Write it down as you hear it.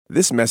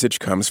This message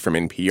comes from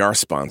NPR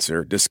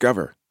sponsor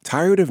Discover.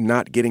 Tired of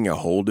not getting a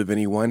hold of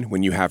anyone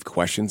when you have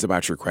questions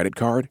about your credit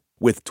card?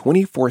 With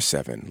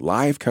 24/7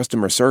 live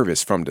customer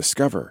service from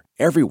Discover,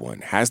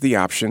 everyone has the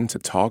option to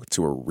talk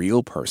to a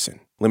real person.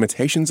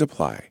 Limitations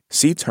apply.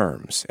 See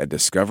terms at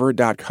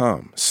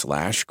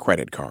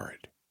discover.com/creditcard.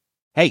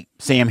 Hey,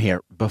 Sam here.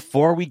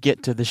 Before we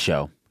get to the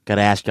show, got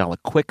to ask y'all a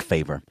quick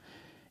favor.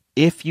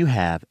 If you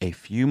have a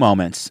few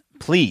moments,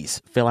 please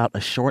fill out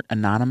a short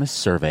anonymous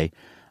survey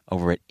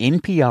over at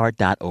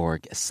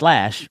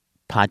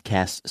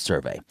npr.org/podcast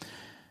survey.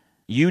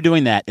 You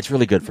doing that, it's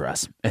really good for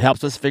us. It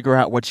helps us figure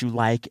out what you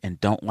like and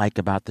don't like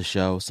about the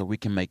show so we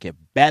can make it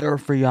better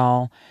for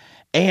y'all.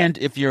 And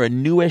if you're a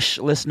newish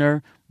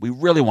listener, we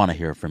really want to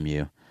hear from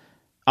you.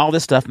 All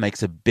this stuff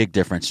makes a big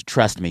difference.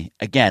 Trust me.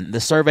 Again, the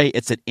survey,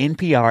 it's at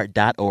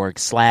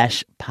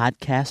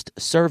npr.org/podcast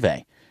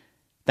survey.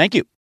 Thank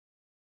you.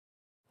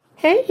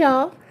 Hey,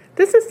 y'all.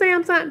 This is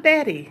Sam's Aunt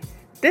Betty.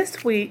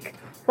 This week,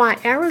 why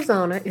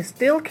Arizona is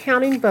still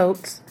counting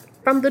votes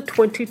from the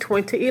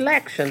 2020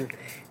 election.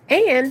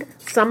 And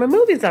summer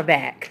movies are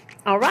back.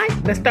 All right,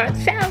 let's start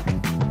the show.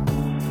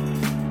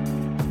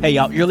 Hey,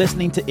 y'all, you're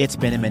listening to It's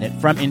Been a Minute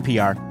from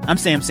NPR. I'm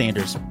Sam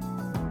Sanders.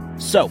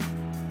 So,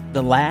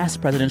 the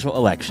last presidential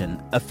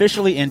election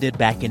officially ended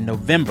back in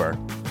November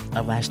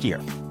of last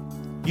year.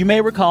 You may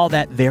recall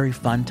that very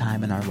fun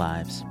time in our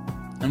lives.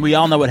 And we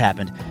all know what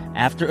happened.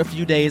 After a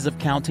few days of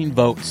counting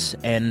votes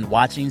and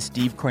watching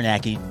Steve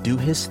Kornacki do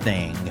his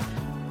thing,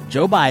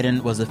 Joe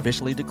Biden was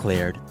officially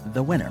declared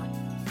the winner.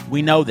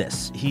 We know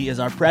this. He is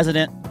our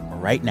president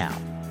right now.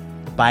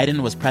 Biden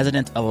was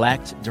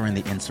president-elect during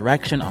the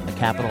insurrection on the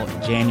Capitol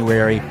in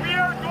January. We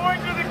are going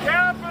to the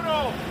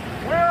Capitol,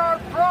 where our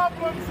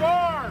problems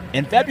are.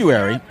 In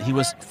February, he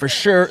was for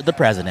sure the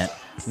president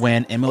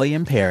when Emily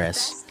in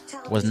Paris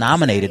was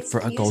nominated for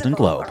a Golden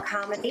Globe.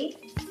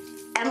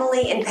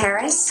 Emily in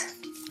Paris.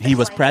 He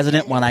was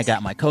president when I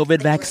got my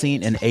COVID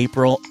vaccine in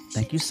April.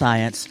 Thank you,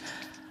 science.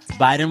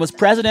 Biden was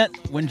president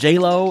when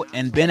J-Lo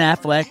and Ben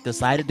Affleck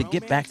decided to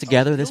get back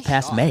together this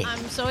past May.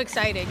 I'm so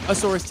excited. A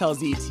source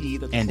tells ET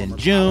that... And in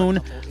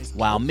June,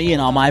 while me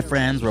and all my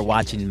friends were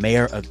watching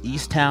Mayor of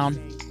Easttown,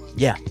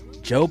 yeah,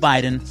 Joe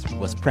Biden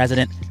was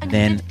president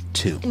then,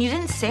 too. And you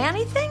didn't say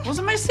anything?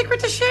 Wasn't my secret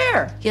to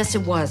share. Yes,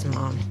 it was,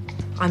 Mom.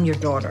 I'm your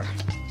daughter.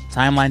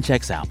 Timeline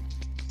checks out.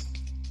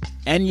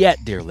 And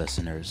yet, dear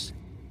listeners,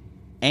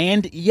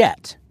 in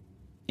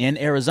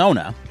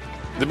Arizona...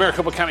 The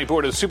Maricopa County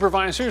Board of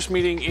Supervisors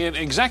meeting in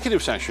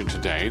executive session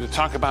today to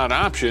talk about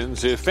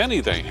options, if any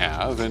they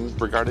have,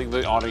 regarding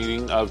the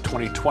auditing of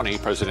 2020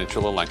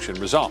 presidential election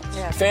results.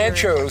 Fan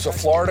chose a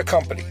Florida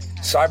company,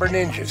 Cyber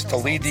Ninjas, to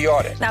lead the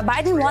audit. Now,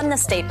 Biden won the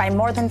state by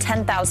more than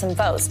 10,000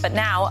 votes, but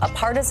now a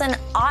partisan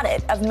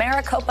audit of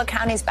Maricopa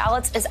County's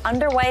ballots is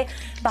underway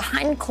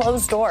behind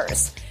closed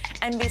doors.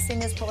 NBC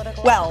News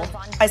political... Well,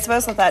 I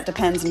suppose that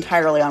depends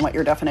entirely on what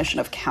your definition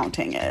of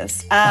counting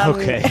is.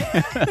 Okay.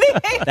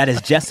 That is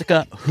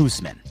Jessica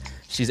Huseman.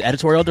 She's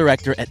editorial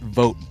director at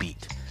Vote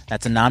Beat.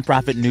 That's a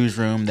nonprofit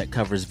newsroom that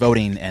covers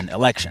voting and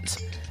elections.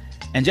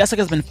 And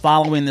Jessica's been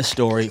following this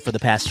story for the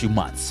past few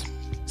months.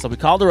 So we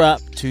called her up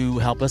to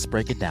help us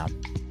break it down.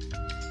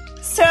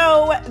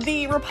 So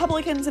the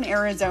Republicans in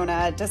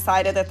Arizona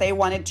decided that they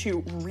wanted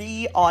to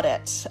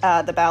re-audit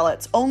the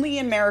ballots only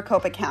in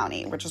Maricopa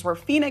County, which is where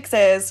Phoenix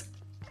is,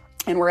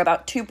 and where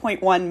about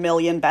 2.1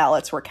 million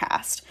ballots were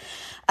cast.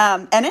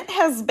 And it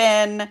has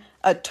been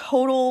a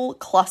total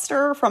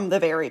cluster from the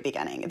very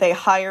beginning. They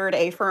hired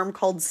a firm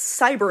called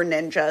Cyber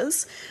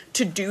Ninjas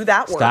to do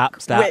that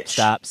work.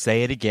 Stop.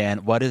 Say it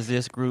again. What is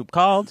this group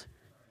called?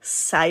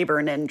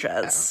 Cyber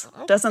Ninjas.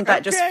 Doesn't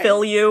that just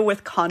fill you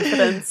with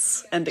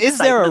confidence and excitement? Is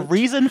there a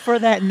reason for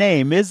that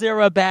name? Is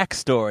there a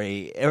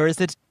backstory? Or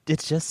is it's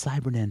just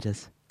Cyber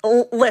Ninjas?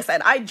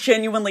 Listen, I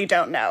genuinely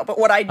don't know. But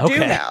what I do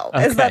know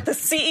is that the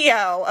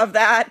CEO of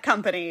that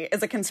company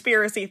is a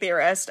conspiracy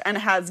theorist and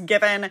has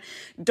given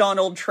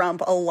Donald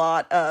Trump a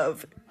lot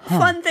of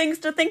fun things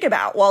to think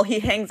about while he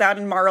hangs out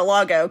in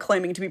Mar-a-Lago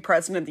claiming to be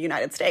president of the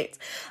United States.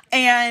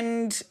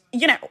 And,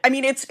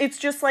 it's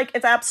just like,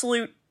 it's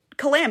absolute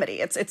calamity.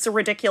 It's a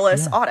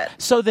ridiculous audit.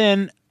 So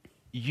then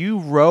you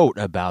wrote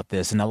about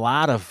this, and a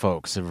lot of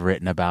folks have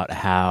written about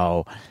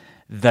how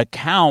the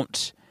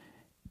count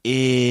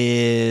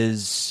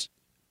is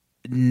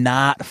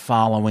not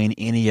following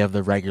any of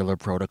the regular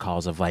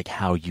protocols of like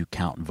how you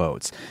count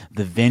votes.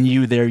 The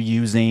venue they're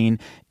using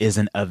is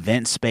an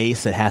event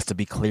space that has to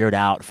be cleared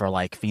out for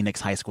like Phoenix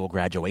High School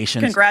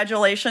graduations.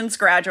 Congratulations,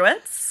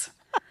 graduates.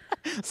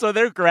 So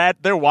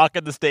they're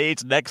walking the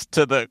stage next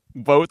to the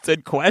votes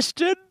in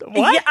question?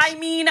 What?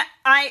 Yeah,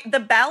 the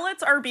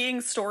ballots are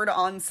being stored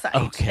on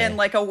site in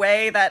like a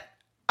way that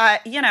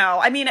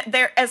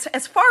they're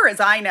as far as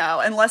I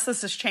know, unless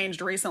this has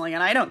changed recently,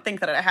 and I don't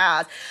think that it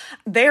has,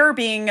 they're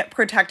being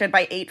protected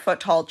by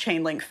 8-foot-tall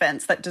chain link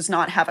fence that does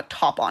not have a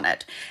top on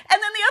it.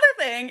 And then the other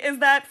thing is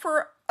that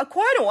for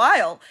quite a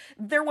while,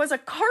 there was a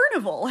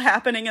carnival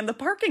happening in the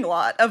parking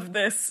lot of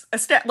this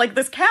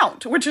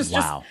count, which is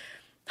just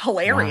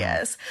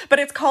hilarious. Wow. But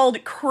it's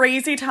called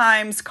Crazy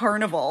Times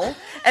Carnival,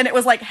 and it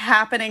was like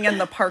happening in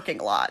the parking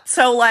lot.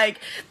 So like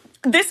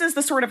this is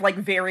the sort of like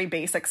very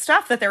basic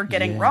stuff that they're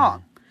getting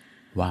wrong.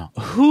 Wow.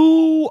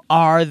 Who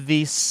are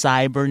the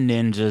cyber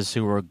ninjas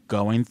who are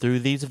going through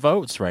these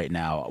votes right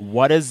now?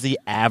 What is the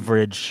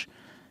average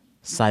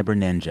cyber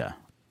ninja?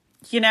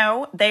 You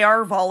know, they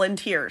are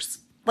volunteers.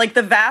 Like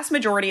the vast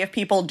majority of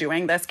people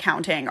doing this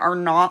counting are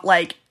not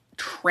like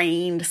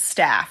trained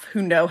staff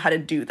who know how to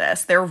do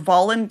this. They're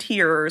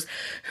volunteers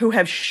who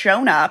have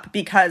shown up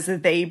because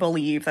they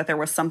believe that there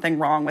was something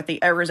wrong with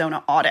the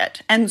Arizona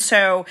audit. And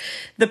so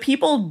the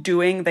people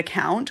doing the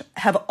count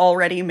have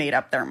already made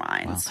up their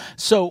minds. Wow.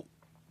 So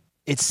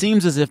it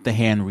seems as if the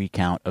hand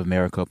recount of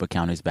Maricopa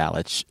County's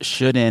ballots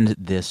should end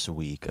this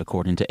week,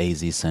 according to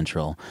AZ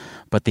Central.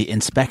 But the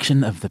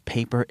inspection of the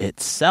paper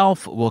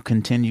itself will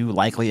continue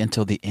likely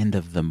until the end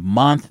of the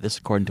month. This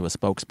according to a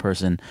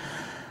spokesperson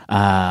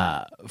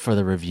for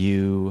the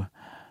review.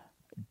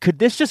 Could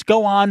this just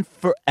go on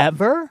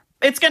forever?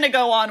 It's going to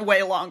go on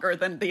way longer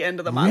than the end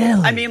of the month.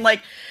 Really? I mean,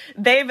 like,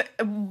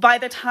 by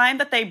the time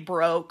that they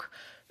broke,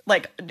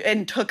 like,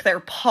 and took their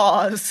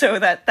pause so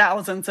that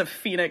thousands of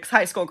Phoenix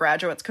high school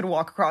graduates could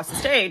walk across the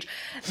stage,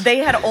 they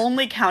had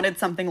only counted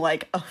something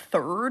like a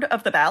third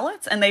of the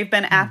ballots, and they've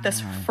been at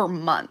this for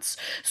months.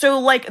 So,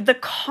 like, the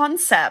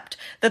concept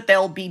that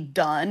they'll be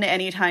done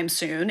anytime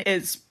soon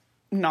is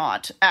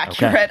not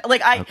accurate.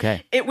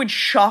 Okay. It would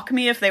shock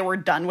me if they were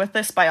done with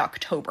this by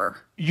October.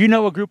 You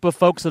know a group of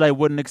folks that I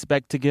wouldn't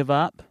expect to give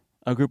up?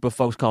 A group of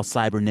folks called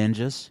cyber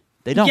ninjas.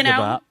 They don't give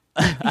up.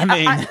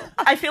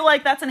 I feel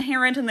like that's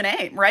inherent in the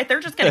name, right?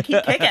 They're just going to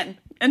keep kicking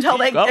until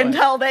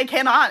they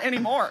cannot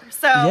anymore.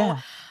 So,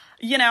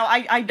 you know,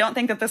 I don't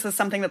think that this is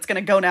something that's going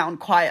to go down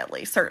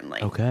quietly,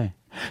 certainly. Okay.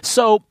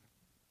 So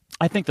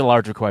I think the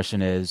larger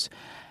question is,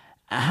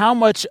 how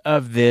much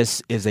of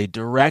this is a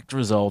direct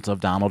result of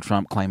Donald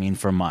Trump claiming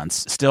for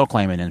months, still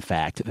claiming, in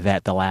fact,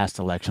 that the last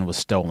election was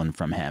stolen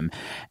from him?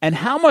 And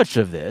how much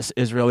of this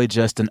is really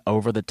just an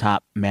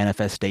over-the-top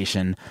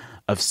manifestation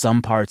of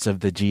some parts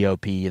of the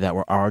GOP that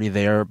were already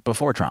there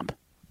before Trump?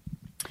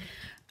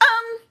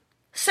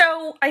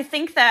 So I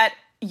think that,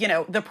 you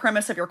know, the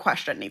premise of your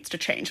question needs to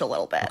change a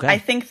little bit. Okay. I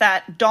think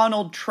that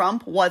Donald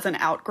Trump was an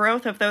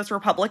outgrowth of those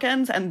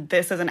Republicans, and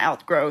this is an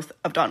outgrowth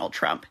of Donald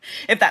Trump,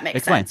 if that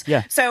makes sense.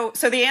 Yeah. So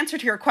the answer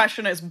to your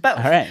question is both.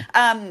 All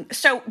right.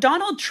 So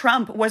Donald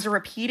Trump was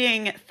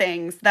repeating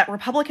things that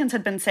Republicans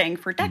had been saying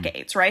for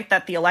decades, right?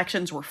 That the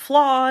elections were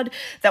flawed,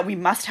 that we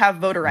must have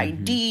voter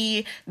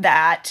ID,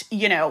 that,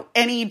 you know,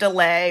 any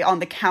delay on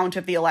the count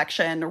of the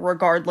election,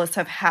 regardless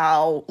of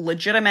how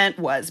legitimate,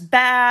 was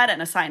bad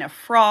and a sign of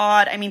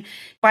fraud. I mean,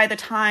 by the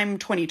time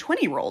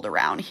 2020 rolled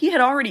around, he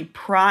had already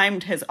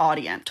primed his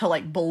audience to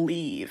like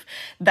believe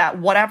that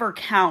whatever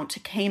count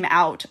came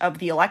out of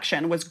the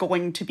election was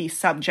going to be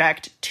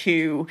subject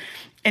to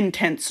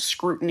intense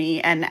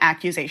scrutiny and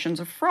accusations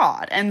of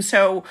fraud. And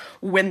so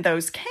when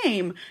those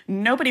came,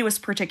 nobody was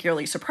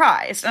particularly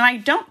surprised. And I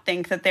don't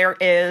think that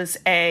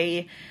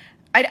I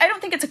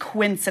don't think it's a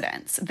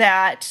coincidence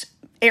that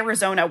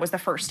Arizona was the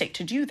first state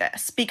to do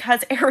this,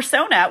 because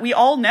Arizona, we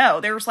all know,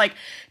 there's like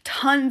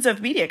tons of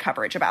media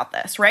coverage about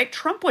this, right?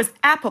 Trump was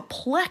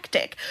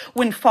apoplectic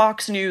when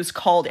Fox News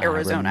called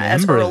Arizona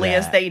as early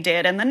as they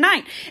did in the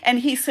night. And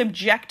he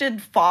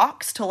subjected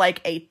Fox to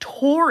like a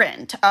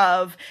torrent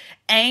of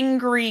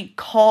angry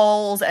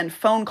calls and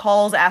phone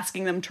calls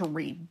asking them to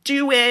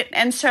redo it.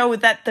 And so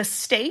that the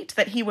state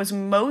that he was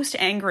most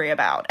angry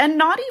about, and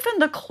not even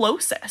the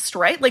closest,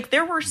 right? Like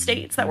there were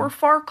states that were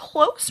far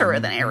closer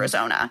than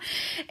Arizona.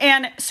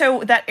 And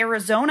so that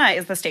Arizona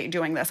is the state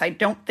doing this, I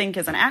don't think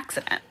is an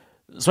accident.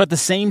 So at the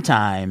same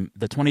time,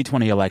 the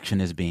 2020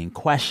 election is being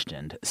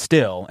questioned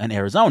still in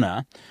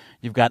Arizona.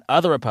 You've got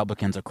other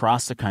Republicans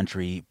across the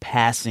country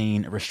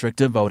passing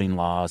restrictive voting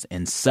laws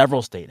in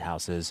several state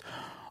houses,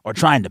 or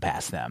trying to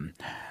pass them.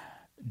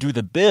 Do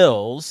the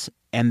bills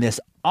and this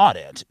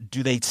audit,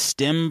 do they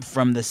stem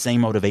from the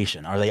same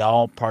motivation? Are they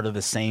all part of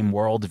the same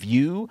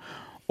worldview,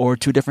 or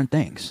two different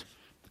things?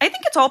 I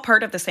think it's all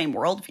part of the same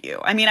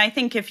worldview. I mean, I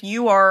think if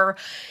you are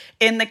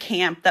in the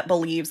camp that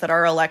believes that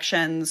our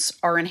elections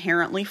are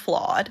inherently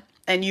flawed,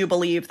 and you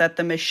believe that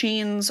the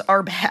machines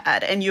are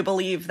bad, and you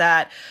believe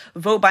that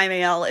vote by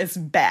mail is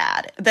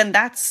bad, then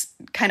that's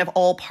kind of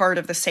all part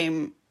of the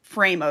same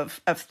frame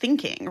of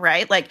thinking,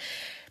 right? Like,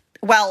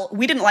 well,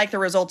 we didn't like the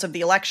results of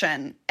the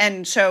election,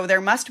 and so there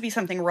must be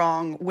something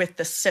wrong with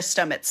the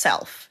system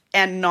itself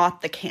and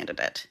not the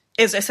candidate,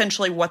 is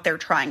essentially what they're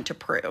trying to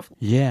prove.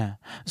 Yeah.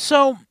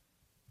 So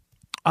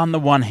on the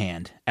one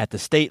hand, at the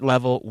state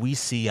level, we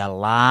see a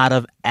lot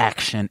of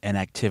action and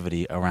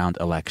activity around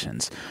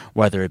elections,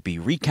 whether it be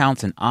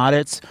recounts and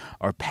audits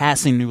or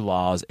passing new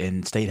laws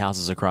in state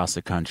houses across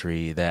the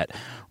country that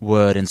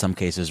would, in some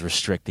cases,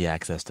 restrict the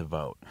access to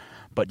vote.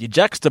 But you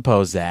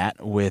juxtapose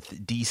that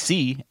with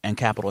D.C. and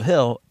Capitol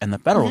Hill and the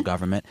federal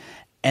government,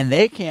 and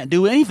they can't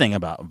do anything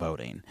about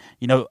voting.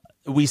 You know,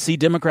 we see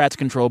Democrats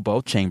control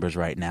both chambers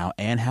right now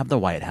and have the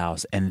White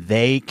House, and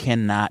they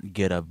cannot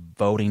get a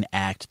voting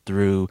act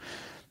through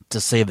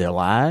to save their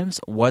lives.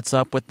 What's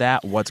up with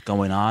that? What's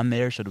going on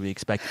there? Should we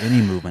expect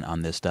any movement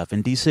on this stuff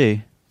in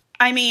D.C.?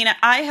 I mean,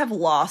 I have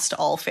lost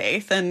all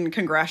faith in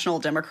congressional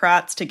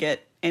Democrats to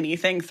get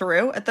anything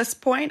through at this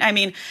point. I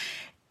mean,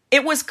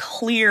 it was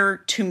clear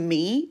to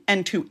me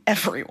and to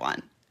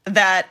everyone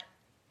that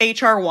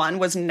H.R. 1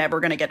 was never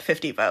going to get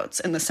 50 votes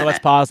in the Senate. So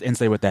let's pause and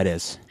say what that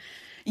is.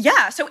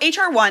 Yeah, so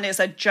H.R. 1 is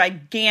a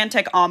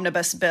gigantic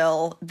omnibus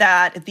bill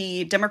that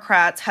the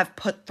Democrats have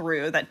put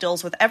through that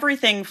deals with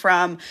everything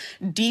from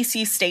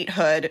D.C.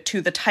 statehood to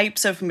the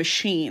types of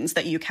machines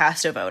that you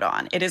cast a vote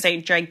on. It is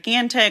a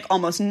gigantic,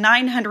 almost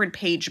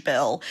 900-page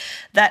bill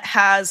that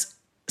has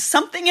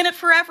something in it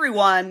for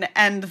everyone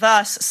and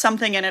thus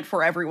something in it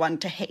for everyone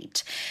to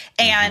hate.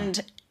 And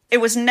it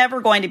was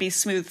never going to be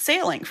smooth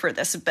sailing for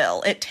this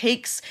bill. It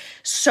takes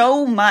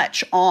so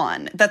much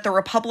on that the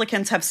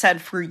Republicans have said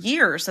for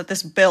years that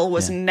this bill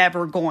was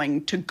never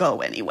going to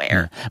go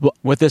anywhere. Well,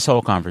 with this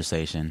whole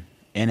conversation,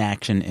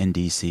 inaction in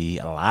D.C.,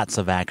 lots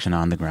of action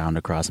on the ground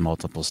across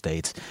multiple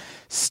states,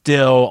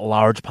 still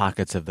large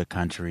pockets of the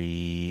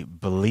country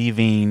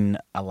believing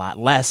a lot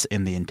less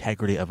in the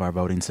integrity of our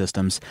voting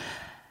systems.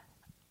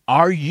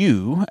 Are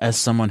you, as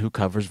someone who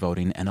covers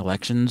voting and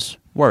elections,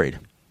 worried?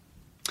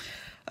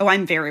 Oh,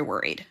 I'm very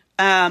worried.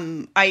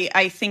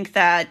 I think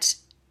that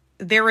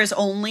there is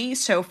only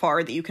so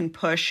far that you can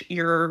push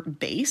your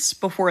base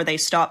before they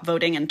stop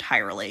voting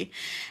entirely.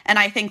 And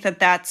I think that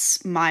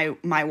that's my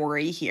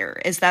worry here,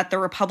 is that the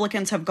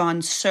Republicans have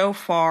gone so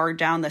far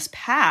down this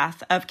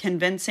path of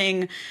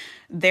convincing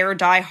their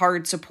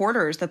diehard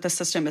supporters that the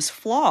system is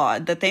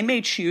flawed, that they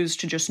may choose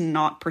to just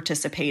not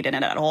participate in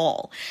it at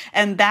all.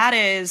 And that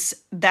is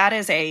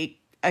a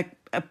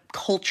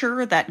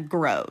culture that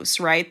grows,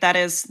 right?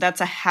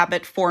 That's a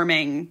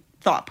habit-forming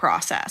thought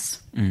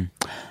process.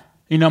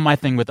 You know, my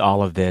thing with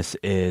all of this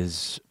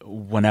is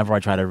whenever I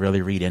try to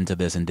really read into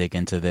this and dig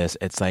into this,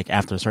 it's like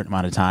after a certain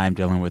amount of time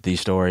dealing with these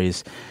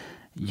stories,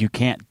 you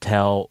can't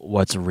tell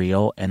what's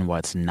real and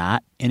what's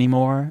not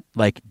anymore.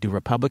 Like, do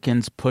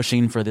Republicans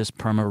pushing for this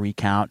perma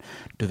recount,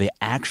 do they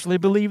actually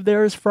believe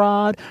there is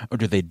fraud, or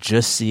do they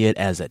just see it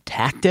as a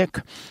tactic?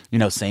 You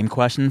know, same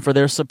question for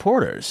their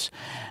supporters.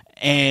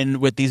 And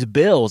with these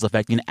bills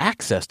affecting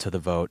access to the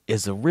vote,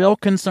 is the real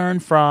concern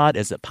fraud?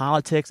 Is it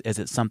politics? Is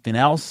it something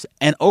else?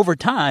 And over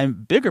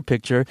time, bigger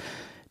picture,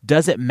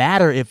 does it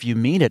matter if you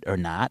mean it or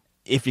not?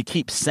 If you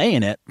keep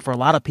saying it, for a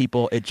lot of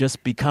people, it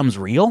just becomes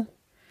real.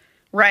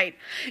 Right.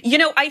 You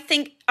know, I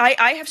think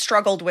I have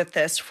struggled with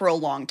this for a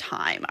long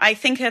time. I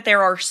think that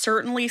there are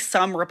certainly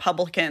some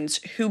Republicans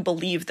who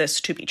believe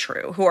this to be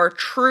true, who are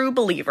true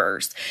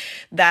believers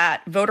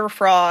that voter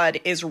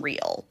fraud is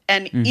real.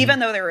 And even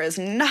though there is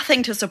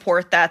nothing to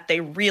support that, they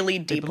really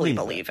deeply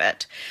believe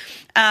it.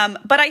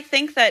 But I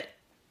think that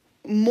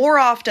more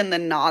often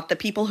than not, the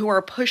people who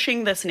are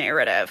pushing this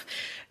narrative,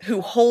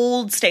 who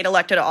hold state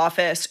elected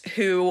office,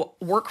 who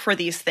work for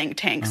these think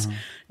tanks,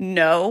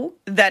 know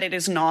that it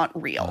is not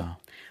real.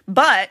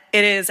 But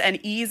it is an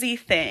easy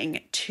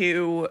thing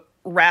to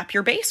wrap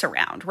your base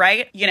around,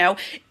 right? You know,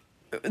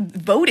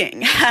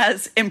 voting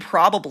has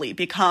improbably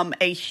become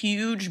a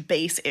huge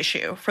base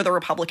issue for the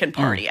Republican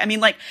Party. I mean,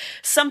 like,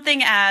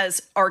 something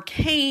as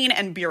arcane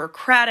and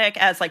bureaucratic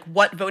as, like,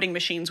 what voting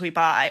machines we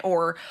buy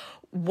or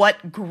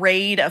what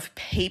grade of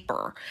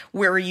paper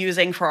we're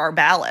using for our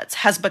ballots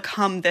has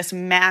become this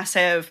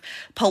massive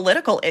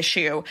political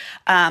issue.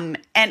 And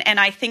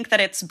I think that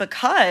it's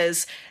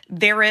because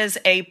there is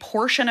a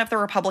portion of the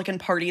Republican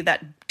Party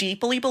that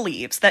deeply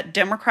believes that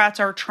Democrats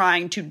are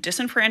trying to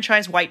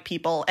disenfranchise white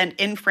people and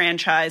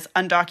enfranchise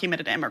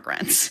undocumented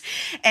immigrants.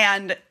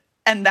 And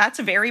that's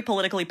very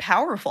politically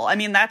powerful. I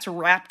mean, that's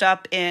wrapped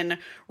up in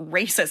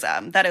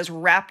racism, that is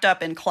wrapped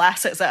up in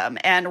classism,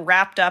 and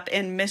wrapped up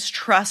in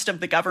mistrust of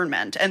the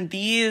government. And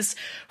these,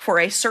 for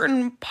a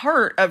certain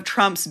part of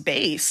Trump's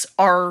base,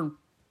 are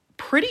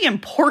pretty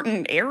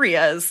important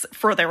areas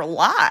for their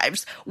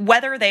lives.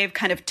 Whether they've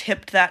kind of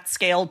tipped that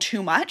scale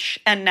too much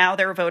and now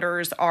their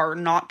voters are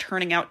not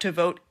turning out to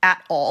vote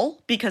at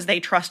all because they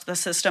trust the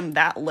system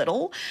that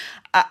little,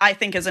 I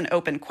think is an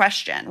open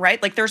question,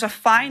 right? Like, there's a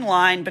fine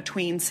line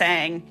between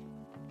saying,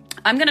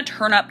 I'm going to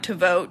turn up to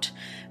vote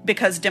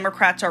because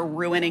Democrats are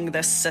ruining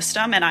this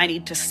system and I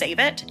need to save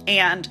it,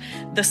 and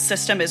the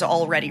system is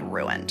already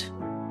ruined.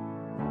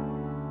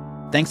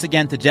 Thanks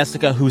again to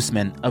Jessica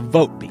Hoosman of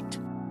Vote Beat.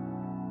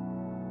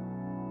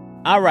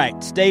 All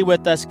right, stay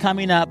with us.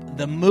 Coming up,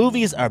 the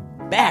movies are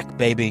back,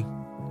 baby.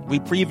 We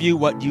preview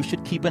what you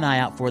should keep an eye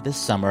out for this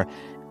summer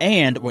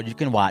and what you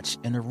can watch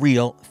in a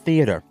real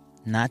theater,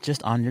 not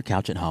just on your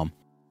couch at home.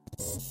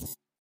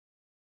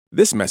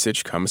 This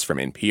message comes from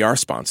NPR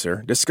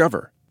sponsor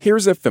Discover.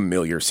 Here's a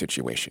familiar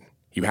situation.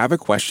 You have a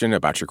question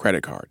about your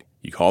credit card.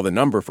 You call the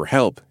number for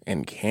help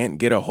and can't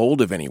get a hold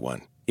of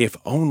anyone. If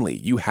only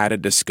you had a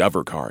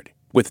Discover card.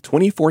 With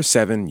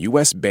 24/7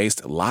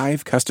 U.S.-based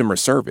live customer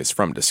service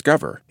from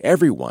Discover,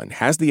 everyone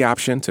has the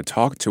option to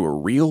talk to a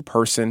real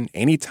person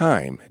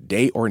anytime,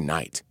 day or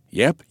night.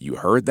 Yep, you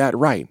heard that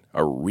right,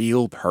 a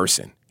real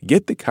person.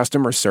 Get the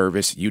customer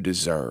service you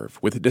deserve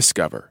with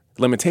Discover.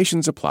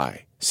 Limitations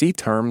apply. See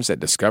terms at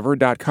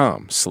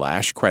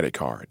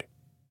discover.com/creditcard.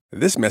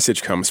 This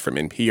message comes from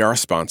NPR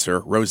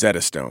sponsor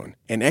Rosetta Stone,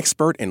 an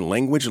expert in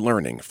language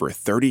learning for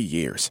 30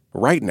 years.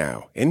 Right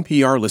now,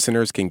 NPR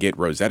listeners can get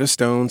Rosetta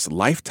Stone's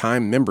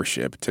lifetime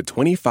membership to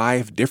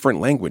 25 different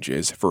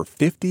languages for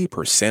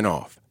 50%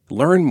 off.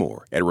 Learn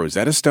more at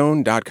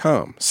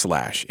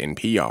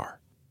rosettastone.com/NPR.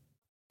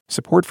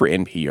 Support for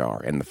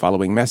NPR and the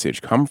following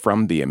message come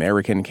from the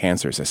American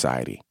Cancer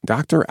Society.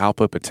 Dr.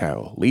 Alpa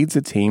Patel leads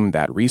a team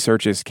that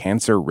researches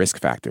cancer risk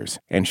factors,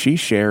 and she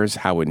shares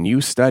how a new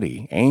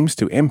study aims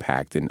to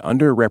impact an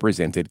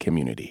underrepresented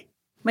community.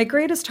 My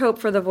greatest hope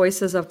for the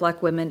Voices of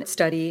Black Women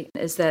study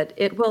is that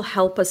it will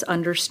help us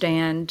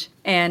understand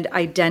and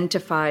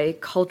identify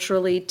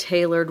culturally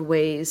tailored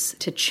ways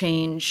to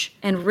change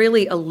and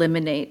really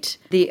eliminate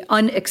the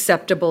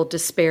unacceptable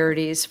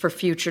disparities for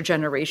future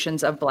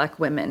generations of Black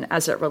women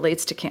as it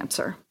relates to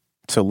cancer.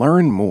 To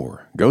learn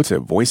more, go to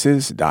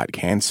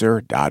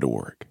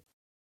voices.cancer.org.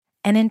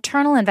 An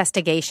internal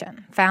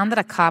investigation found that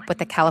a cop with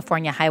the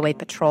California Highway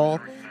Patrol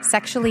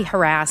sexually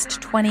harassed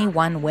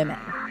 21 women.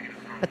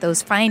 But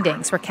those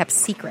findings were kept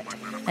secret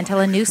until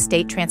a new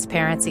state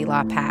transparency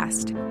law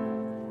passed.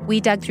 We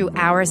dug through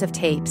hours of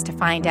tapes to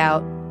find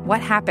out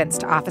what happens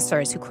to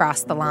officers who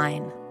cross the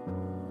line.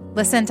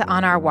 Listen to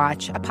On Our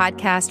Watch, a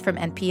podcast from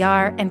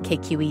NPR and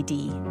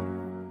KQED.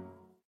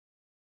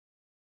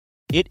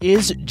 It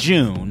is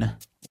June,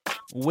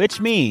 which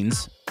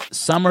means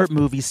summer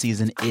movie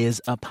season is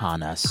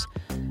upon us.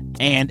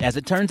 And as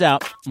it turns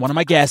out, one of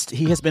my guests,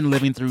 he has been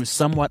living through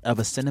somewhat of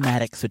a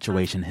cinematic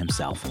situation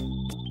himself.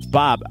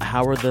 Bob,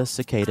 how are the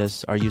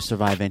cicadas? Are you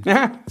surviving?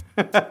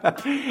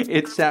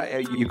 It's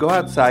you go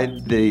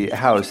outside the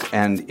house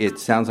and it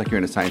sounds like you're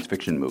in a science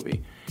fiction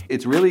movie.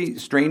 It's really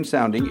strange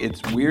sounding.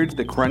 It's weird,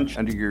 the crunch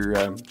under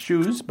your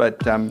shoes, but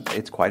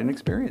it's quite an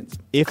experience.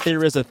 If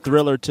there is a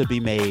thriller to be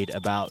made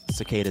about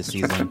cicada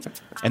season,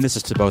 and this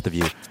is to both of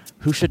you,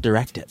 who should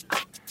direct it?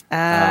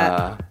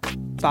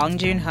 Bong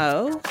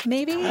Joon-ho,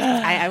 maybe?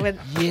 I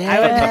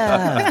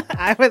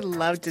would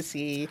love to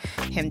see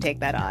him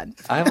take that on.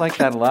 I like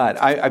that a lot.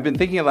 I've been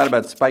thinking a lot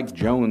about Spike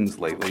Jonze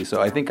lately,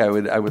 so I think I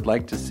would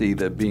like to see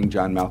the Being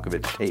John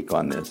Malkovich take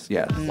on this.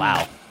 Yes.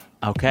 Wow.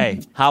 Okay.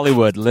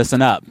 Hollywood,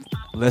 listen up.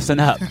 Listen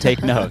up.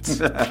 Take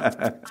notes.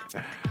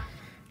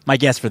 My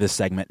guests for this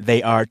segment,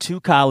 they are two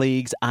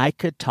colleagues I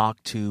could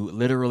talk to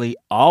literally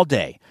all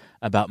day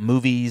about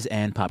movies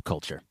and pop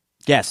culture.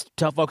 Guests,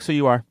 tell folks who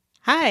you are.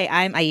 Hi,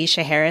 I'm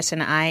Aisha Harris,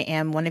 and I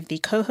am one of the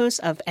co-hosts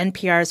of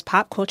NPR's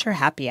Pop Culture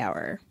Happy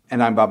Hour.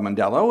 And I'm Bob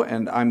Mondello,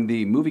 and I'm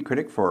the movie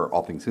critic for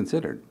All Things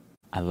Considered.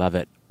 I love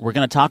it. We're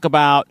going to talk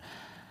about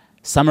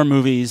summer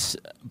movies,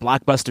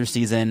 blockbuster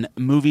season,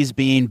 movies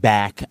being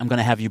back. I'm going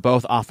to have you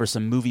both offer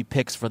some movie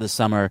picks for the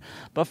summer.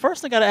 But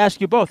first, I got to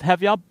ask you both,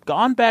 have y'all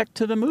gone back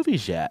to the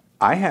movies yet?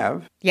 I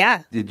have.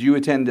 Yeah. Did you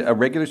attend a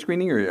regular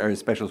screening or a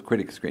special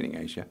critic screening,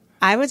 Aisha?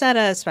 I was at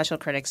a special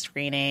critic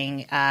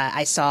screening.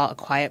 I saw A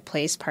Quiet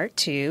Place Part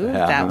 2.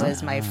 That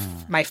was my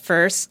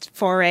first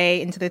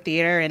foray into the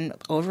theater in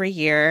over a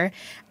year.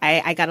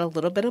 I got a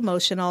little bit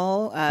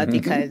emotional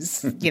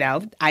because,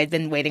 I'd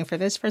been waiting for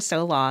this for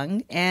so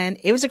long. And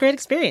it was a great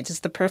experience. It's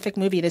the perfect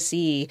movie to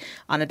see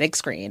on a big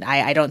screen.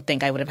 I don't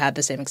think I would have had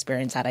the same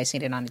experience had I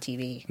seen it on a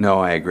TV. No,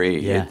 I agree.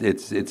 Yeah.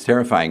 It's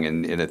terrifying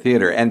in a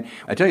theater. And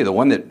I tell you, the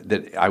one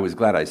that I was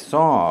glad I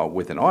saw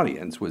with an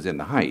audience was In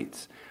the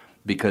Heights.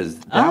 Because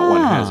that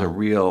one has a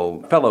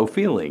real fellow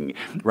feeling,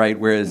 right?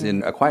 Whereas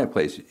in A Quiet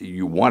Place,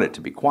 you want it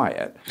to be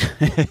quiet.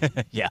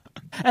 Yeah.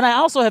 And I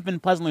also have been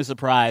pleasantly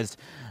surprised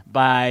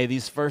by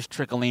these first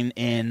trickling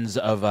ins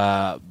of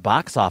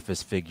box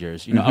office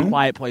figures. A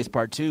Quiet Place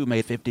Part 2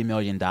 made $50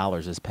 million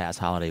this past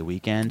holiday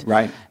weekend.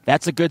 Right.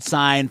 That's a good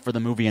sign for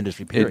the movie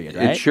industry, period,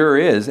 right? It sure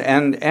is.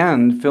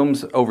 And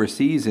films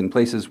overseas in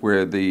places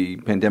where the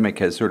pandemic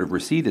has sort of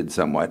receded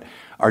somewhat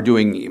are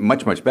doing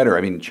much, much better.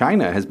 I mean,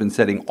 China has been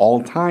setting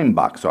all-time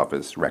box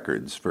office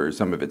records for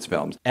some of its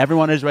films.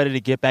 Everyone is ready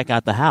to get back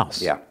out the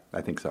house. Yeah,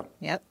 I think so.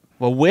 Yep.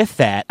 Well, with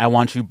that, I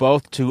want you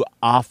both to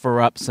offer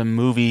up some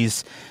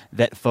movies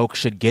that folks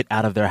should get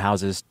out of their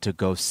houses to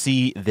go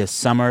see this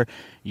summer.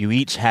 You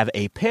each have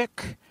a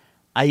pick.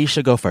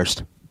 Aisha, go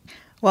first.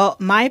 Well,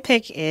 my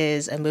pick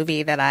is a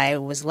movie that I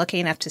was lucky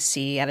enough to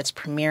see at its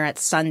premiere at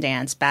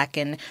Sundance back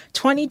in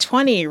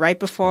 2020, right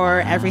before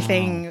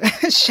everything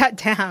shut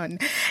down.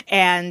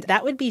 And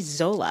that would be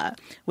Zola,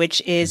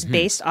 which is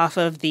based off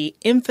of the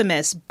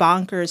infamous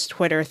bonkers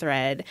Twitter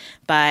thread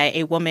by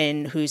a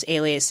woman whose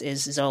alias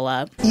is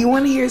Zola. You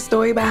want to hear a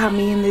story about how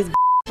me and this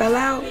fell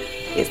out?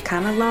 It's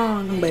kind of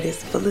long, but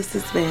it's full of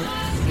suspense.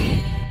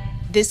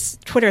 This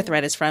Twitter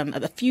thread is from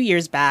a few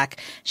years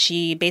back.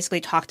 She basically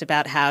talked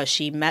about how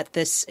she met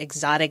this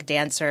exotic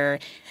dancer,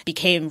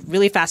 became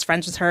really fast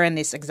friends with her, and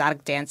this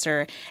exotic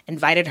dancer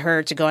invited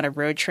her to go on a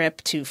road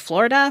trip to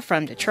Florida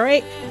from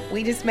Detroit.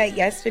 We just met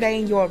yesterday,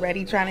 and you're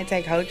already trying to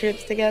take road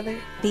trips together?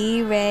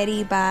 Be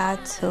ready by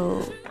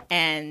 2.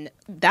 And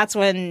that's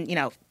when,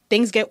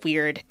 things get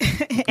weird.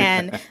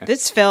 And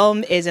this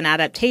film is an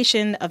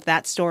adaptation of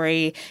that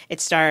story.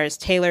 It stars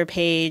Taylor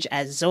Page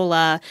as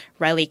Zola,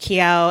 Riley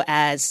Keough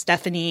as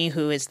Stephanie,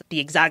 who is the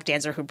exotic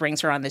dancer who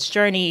brings her on this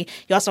journey.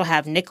 You also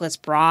have Nicholas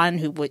Braun,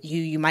 who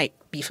you might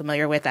be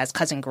familiar with as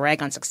Cousin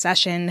Greg on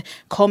Succession,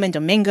 Coleman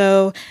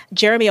Domingo,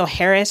 Jeremy O.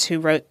 Harris, who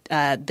wrote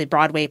the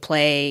Broadway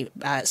play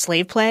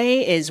Slave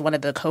Play, is one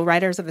of the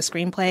co-writers of the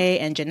screenplay,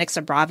 and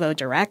Janixa Bravo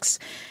directs.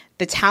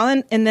 The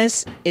talent in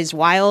this is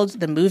wild.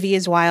 The movie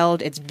is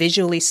wild. It's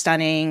visually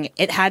stunning.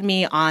 It had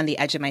me on the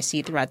edge of my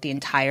seat throughout the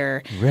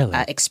entire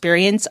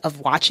experience of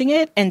watching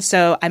it. And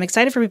so I'm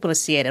excited for people to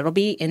see it. It'll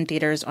be in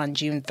theaters on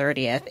June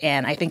 30th.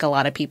 And I think a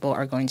lot of people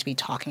are going to be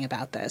talking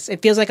about this.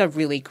 It feels like a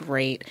really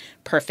great,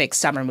 perfect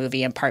summer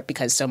movie, in part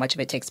because so much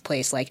of it takes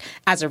place like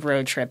as a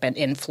road trip and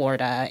in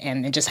Florida.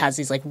 And it just has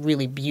these like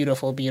really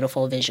beautiful,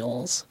 beautiful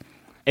visuals.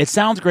 It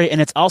sounds great.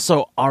 And it's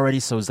also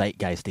already so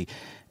zeitgeisty.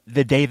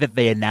 The day that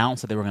they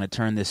announced that they were going to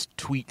turn this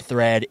tweet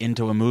thread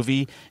into a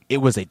movie, it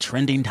was a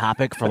trending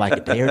topic for like a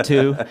day or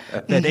two.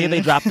 The day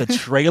they dropped the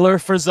trailer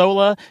for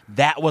Zola,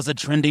 that was a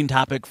trending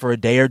topic for a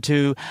day or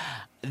two.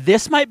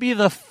 This might be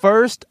the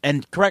first,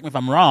 and correct me if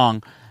I'm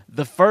wrong,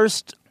 the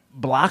first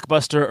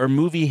blockbuster or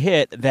movie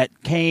hit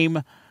that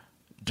came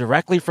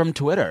directly from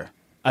Twitter.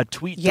 A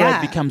tweet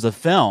thread becomes a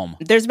film.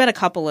 There's been a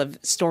couple of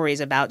stories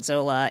about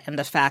Zola and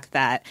the fact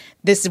that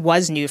this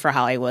was new for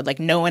Hollywood. Like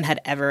no one had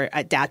ever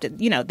adapted,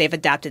 they've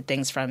adapted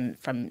things from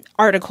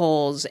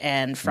articles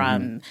and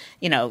from,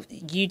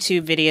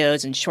 YouTube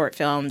videos and short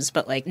films,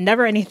 but like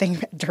never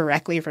anything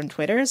directly from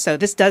Twitter. So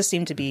this does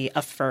seem to be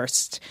a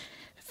first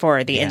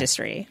for the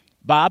industry.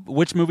 Bob,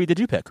 which movie did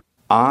you pick?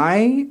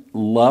 I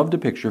loved a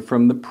picture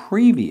from the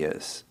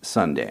previous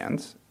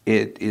Sundance.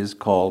 It is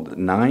called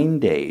 9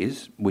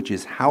 Days, which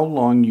is how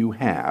long you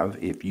have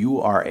if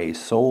you are a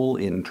soul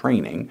in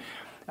training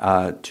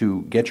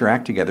to get your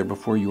act together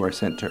before you are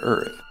sent to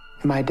Earth.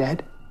 Am I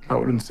dead? I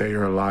wouldn't say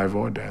you're alive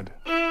or dead.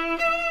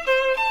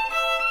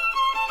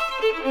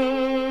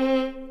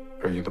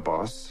 Are you the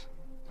boss?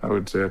 I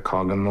would say a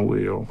cog in the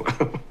wheel.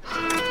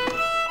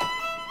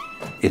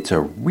 It's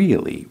a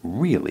really,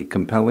 really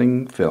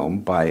compelling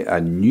film by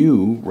a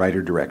new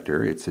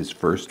writer-director. It's his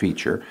first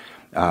feature.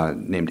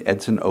 Named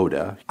Edson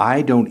Oda.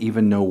 I don't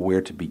even know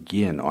where to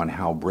begin on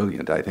how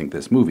brilliant I think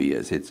this movie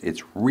is.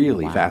 It's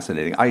really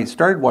fascinating. I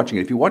started watching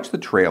it. If you watch the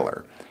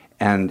trailer,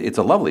 and it's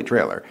a lovely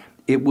trailer,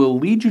 it will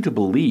lead you to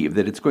believe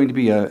that it's going to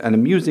be an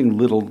amusing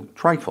little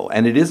trifle,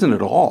 and it isn't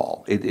at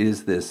all.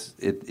 It's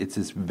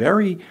this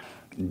very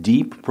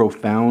deep,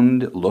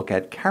 profound look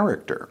at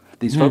character.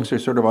 These folks are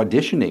sort of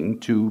auditioning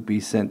to be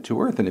sent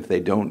to Earth, and if they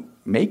don't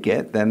make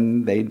it,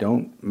 then they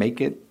don't make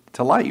it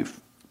to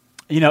life.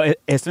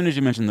 As soon as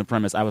you mentioned the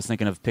premise, I was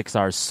thinking of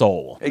Pixar's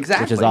Soul.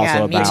 Exactly. Which is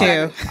also me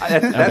too.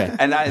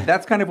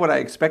 That's kind of what I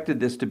expected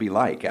this to be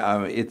like.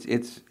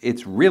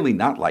 It's really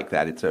not like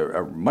that. It's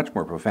a much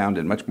more profound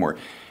and much more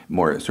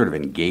sort of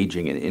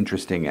engaging and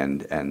interesting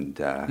and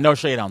no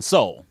shade on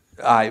Soul.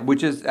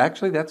 Which is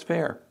actually, that's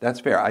fair. That's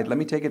fair. Let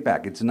me take it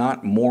back. It's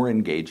not more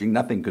engaging.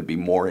 Nothing could be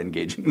more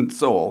engaging than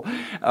Soul.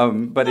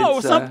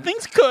 But some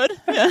things could.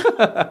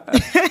 Yeah.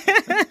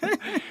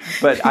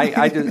 But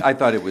I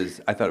thought it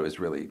was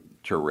really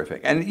terrific,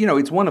 and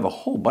it's one of a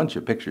whole bunch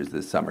of pictures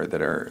this summer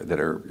that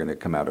are going to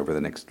come out over the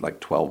next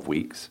 12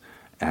 weeks,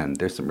 and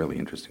there's some really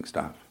interesting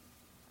stuff.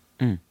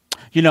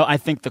 I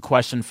think the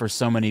question for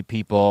so many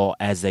people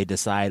as they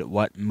decide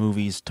what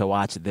movies to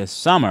watch this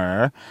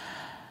summer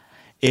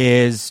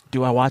is,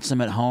 do I watch them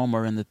at home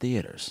or in the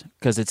theaters?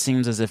 Because it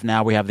seems as if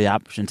now we have the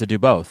option to do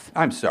both.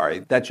 I'm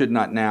sorry. That should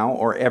not now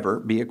or ever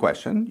be a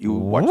question. You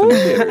watch them in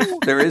theaters.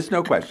 There is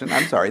no question.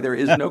 I'm sorry. There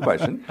is no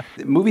question.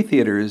 Movie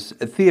theaters,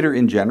 theater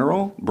in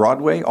general,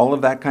 Broadway, all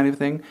of that kind of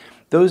thing,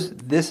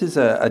 this is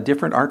a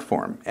different art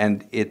form.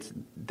 And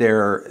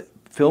their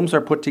films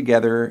are put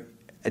together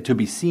to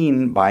be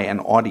seen by an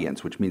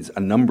audience, which means a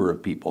number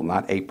of people,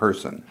 not a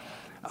person.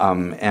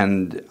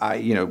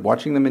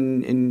 Watching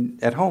them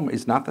at home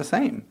is not the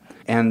same.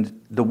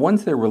 And the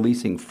ones they're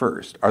releasing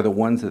first are the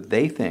ones that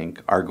they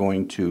think are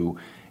going to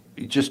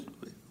just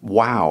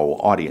wow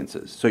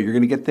audiences. So you're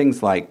going to get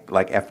things like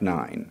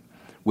F9,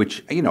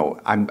 which,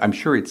 I'm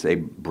sure it's a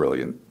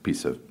brilliant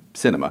piece of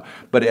cinema.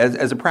 But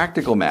as a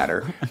practical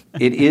matter,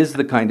 it is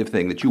the kind of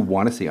thing that you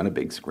want to see on a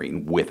big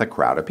screen with a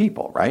crowd of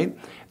people, right?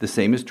 The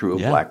same is true of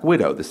Black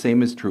Widow. The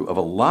same is true of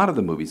a lot of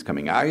the movies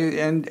coming out,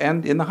 and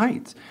In the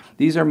Heights.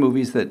 These are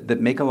movies that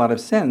make a lot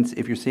of sense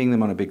if you're seeing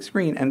them on a big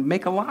screen and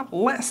make a lot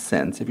less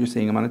sense if you're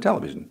seeing them on a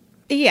television.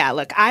 Yeah,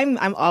 look, I'm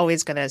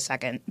always going to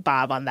second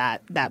Bob on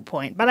that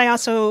point. But I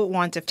also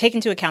want to take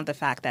into account the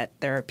fact that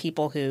there are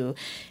people who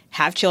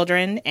have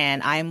children,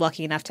 and I am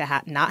lucky enough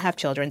to not have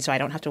children, so I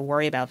don't have to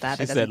worry about that.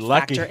 She That said doesn't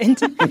lucky. factor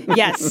into.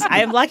 Yes,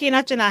 I am lucky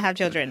enough to not have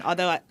children.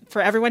 Although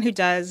for everyone who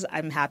does,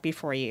 I'm happy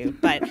for you.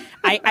 But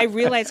I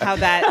realize how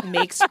that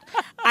makes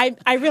I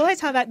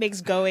realize how that makes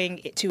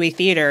going to a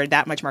theater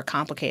that much more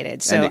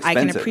complicated. So I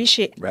can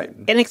appreciate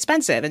and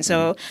expensive, and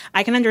so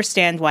I can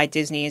understand why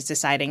Disney is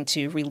deciding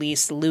to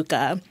release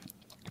Luca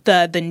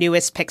the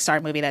newest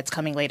Pixar movie that's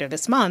coming later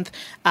this month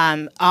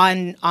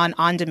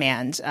on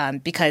demand,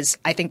 because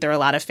I think there are a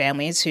lot of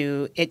families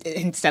who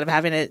instead of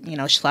having to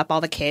schlep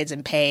all the kids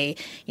and pay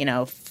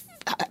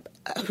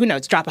who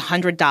knows, drop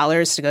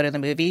 $100 to go to the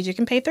movies, you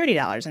can pay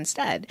 $30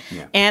 instead.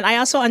 Yeah. And I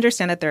also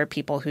understand that there are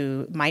people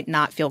who might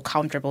not feel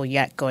comfortable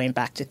yet going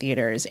back to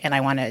theaters, and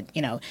I want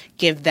to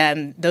give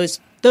them those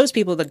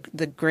people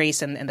the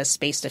grace and the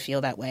space to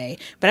feel that way.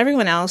 But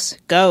everyone else,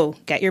 go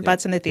get your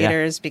butts in the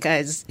theaters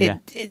because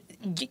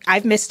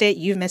I've missed it,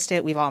 you've missed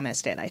it, we've all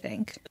missed it, I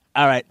think.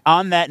 All right.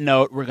 On that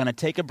note, we're going to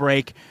take a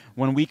break.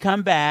 When we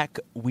come back,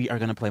 we are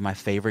going to play my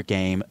favorite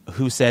game,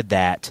 Who Said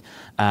That?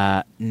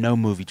 No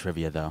movie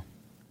trivia, though.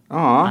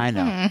 Aw. I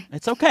know.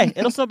 It's okay.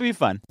 It'll still be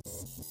fun.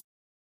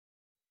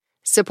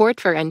 Support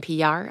for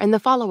NPR and the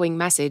following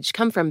message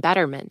come from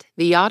Betterment,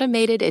 the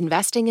automated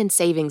investing and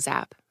savings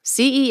app.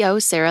 CEO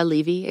Sarah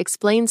Levy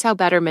explains how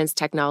Betterment's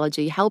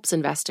technology helps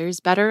investors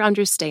better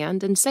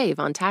understand and save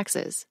on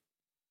taxes.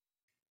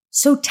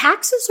 So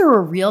taxes are a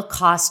real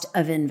cost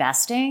of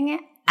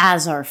investing,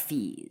 as are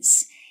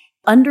fees.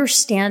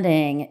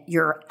 Understanding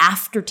your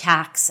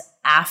after-tax,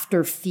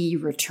 after-fee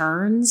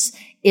returns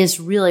is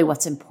really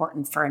what's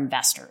important for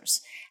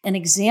investors. An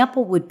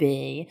example would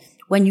be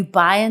when you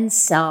buy and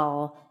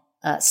sell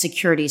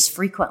securities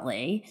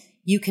frequently,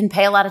 you can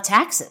pay a lot of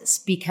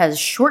taxes because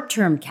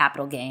short-term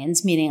capital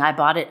gains, meaning I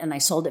bought it and I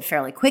sold it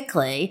fairly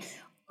quickly,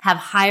 have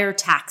higher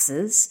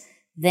taxes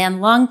than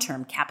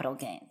long-term capital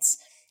gains.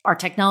 Our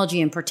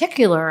technology in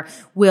particular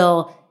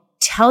will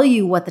tell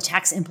you what the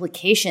tax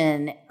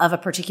implication of a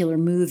particular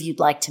move you'd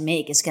like to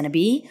make is going to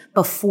be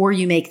before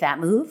you make that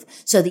move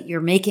so that you're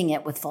making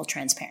it with full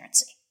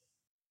transparency.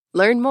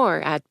 Learn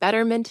more at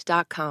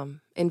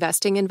Betterment.com.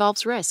 Investing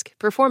involves risk.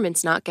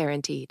 Performance not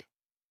guaranteed.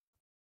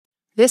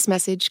 This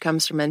message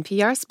comes from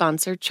NPR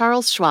sponsor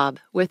Charles Schwab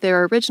with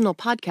their original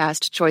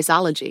podcast,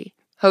 Choiceology.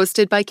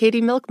 Hosted by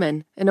Katie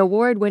Milkman, an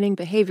award-winning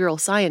behavioral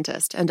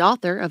scientist and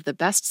author of the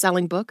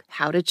best-selling book,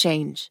 How to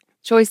Change.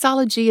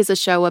 Choiceology is a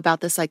show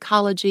about the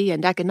psychology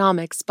and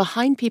economics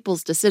behind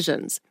people's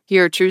decisions.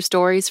 Hear true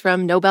stories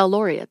from Nobel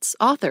laureates,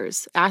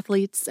 authors,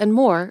 athletes, and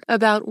more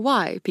about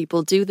why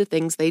people do the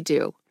things they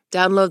do.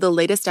 Download the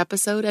latest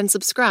episode and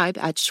subscribe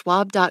at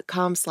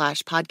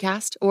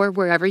schwab.com/podcast or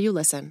wherever you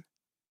listen.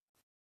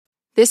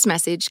 This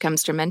message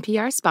comes from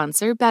NPR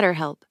sponsor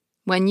BetterHelp.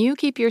 When you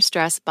keep your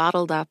stress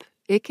bottled up,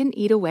 it can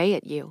eat away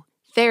at you.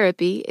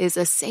 Therapy is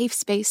a safe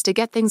space to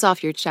get things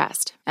off your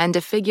chest and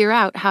to figure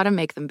out how to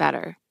make them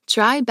better.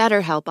 Try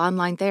BetterHelp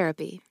Online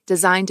Therapy,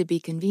 designed to be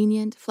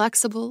convenient,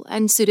 flexible,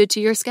 and suited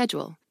to your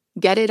schedule.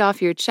 Get it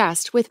off your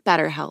chest with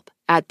BetterHelp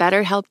at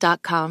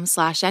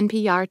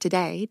betterhelp.com/NPR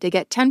today to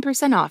get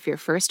 10% off your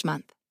first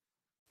month.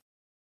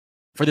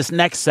 For this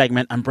next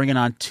segment, I'm bringing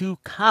on two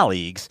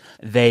colleagues.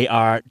 They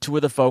are two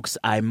of the folks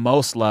I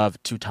most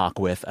love to talk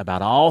with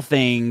about all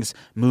things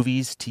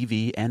movies,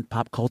 TV, and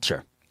pop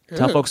culture.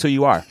 Tell folks who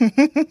you are.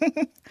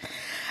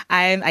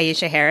 I'm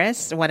Aisha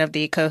Harris, one of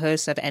the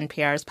co-hosts of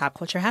NPR's Pop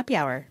Culture Happy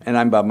Hour. And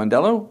I'm Bob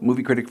Mondello,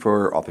 movie critic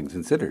for All Things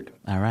Considered.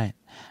 All right.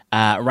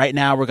 Right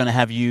now, we're going to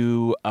have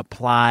you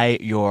apply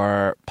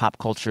your pop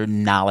culture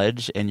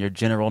knowledge and your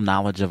general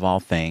knowledge of all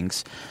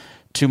things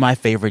to my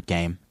favorite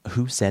game,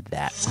 Who Said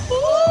That?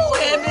 Ooh,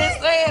 and it's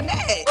saying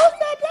that. Who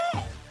said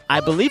that? I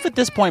believe at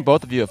this point,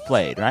 both of you have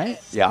played, right?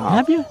 Yeah.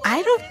 Have you?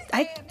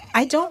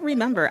 I don't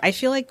remember. I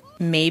feel like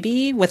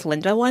maybe with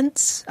Linda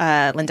once,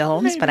 Linda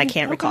Holmes, maybe. But I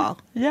can't recall.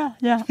 Yeah.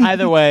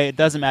 Either way, it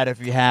doesn't matter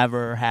if you have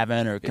or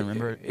haven't or can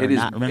remember or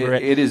not remember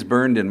it. It is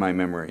burned in my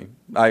memory.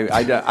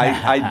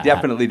 I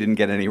definitely didn't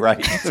get any right.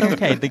 It's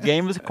okay. The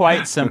game is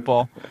quite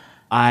simple.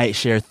 I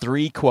share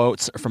 3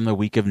 quotes from the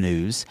week of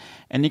news,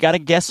 and you got to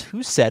guess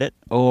who said it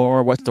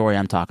or what story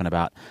I'm talking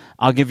about.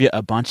 I'll give you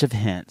a bunch of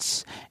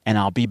hints, and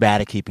I'll be bad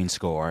at keeping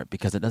score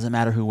because it doesn't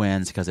matter who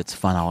wins because it's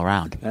fun all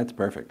around. That's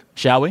perfect.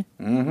 Shall we?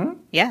 Mm-hmm.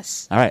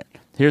 Yes. All right.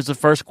 Here's the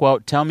first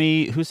quote. Tell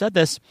me who said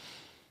this.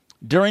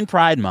 During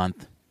Pride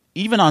Month,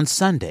 even on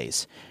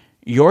Sundays,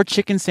 your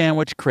chicken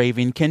sandwich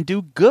craving can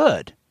do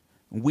good.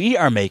 We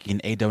are making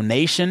a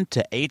donation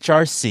to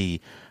HRC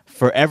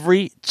for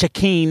every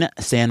chicken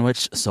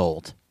sandwich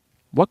sold.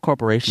 What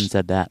corporation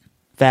said that?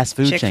 Fast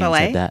food Chick-fil-A?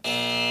 chain said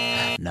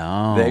that.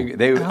 No.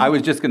 I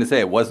was just going to say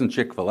it wasn't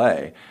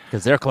Chick-fil-A.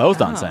 Because they're closed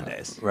on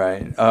Sundays.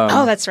 Right.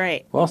 That's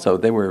right. Well, also,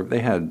 they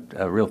had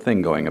a real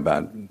thing going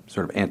about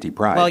sort of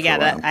anti-pride. Well,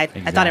 yeah, I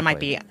thought it might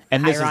be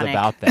And this ironic. is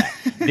about that.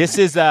 This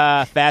is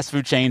a fast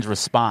food chain's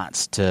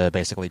response to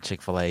basically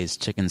Chick-fil-A's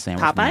chicken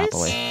sandwich Popeyes?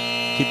 monopoly.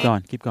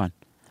 Keep going.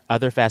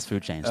 Other fast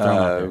food chains. Throw 'em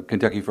out there.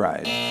 Kentucky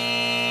Fried.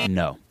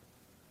 No.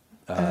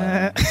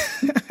 The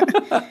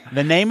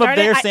name of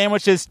their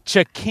sandwich is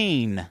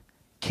Chicken.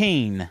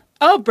 Keen.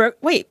 Oh,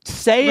 wait.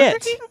 Say Burger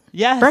it. King?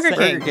 Yes. Burger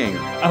King.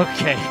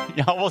 Okay.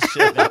 Y'all will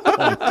share that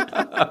point.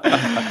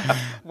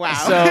 Wow.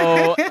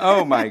 So,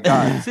 oh my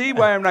God. See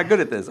why I'm not good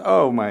at this.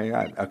 Oh my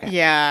God. Okay.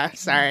 Yeah,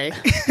 sorry.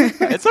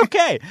 It's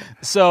okay.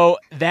 So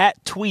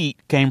that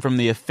tweet came from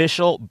the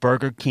official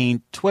Burger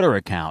King Twitter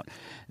account.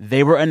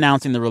 They were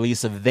announcing the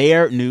release of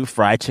their new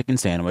fried chicken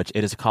sandwich.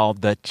 It is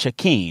called the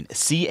Chiking,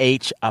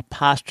 CH''KING.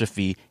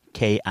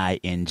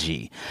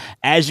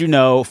 As you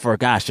know, for,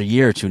 a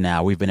year or two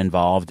now, we've been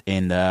involved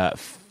in the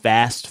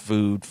fast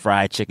food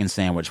fried chicken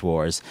sandwich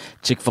wars.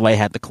 Chick-fil-A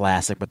had the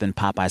classic, but then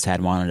Popeyes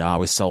had one, and it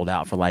always sold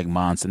out for like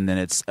months, and then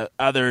it's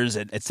others,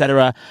 et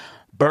cetera.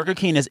 Burger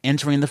King is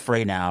entering the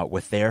fray now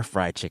with their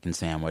fried chicken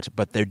sandwich,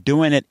 but they're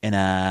doing it in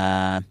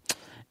a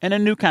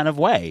new kind of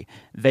way.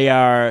 They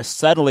are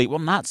subtly, well,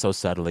 not so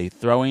subtly,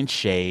 throwing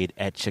shade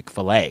at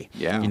Chick-fil-A.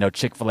 Yeah. You know,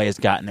 Chick-fil-A has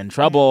gotten in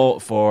trouble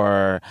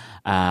for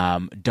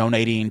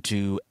donating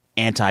to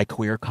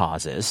anti-queer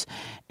causes.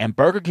 And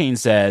Burger King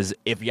says,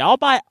 if y'all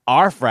buy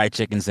our fried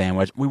chicken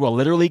sandwich, we will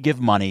literally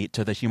give money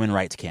to the Human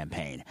Rights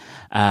Campaign.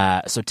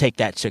 So take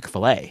that,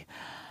 Chick-fil-A.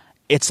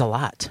 It's a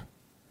lot.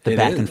 The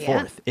back and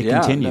forth. It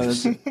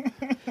continues.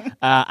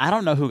 I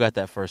don't know who got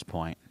that first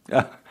point.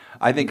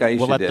 I think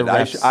Aisha did.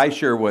 I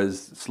sure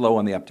was slow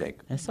on the uptake.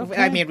 It's okay.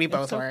 I mean, we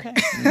both were.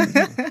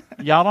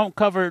 Y'all don't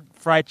cover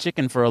fried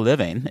chicken for a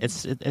living.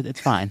 It's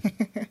fine.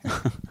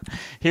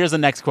 Here's the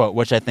next quote,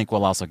 which I think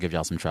will also give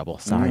y'all some trouble.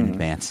 Sorry in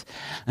advance.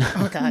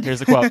 Oh, God. Here's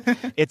the quote.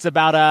 It's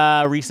about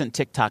a recent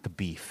TikTok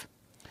beef.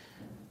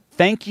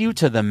 Thank you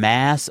to the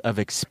mass of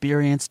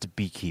experienced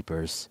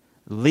beekeepers,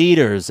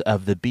 leaders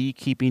of the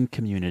beekeeping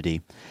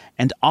community,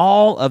 and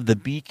all of the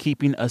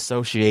beekeeping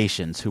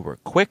associations who were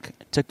quick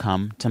to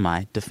come to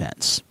my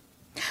defense.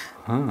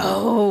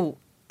 Oh,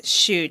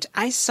 shoot.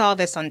 I saw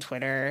this on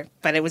Twitter,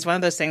 but it was one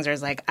of those things where I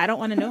was like, I don't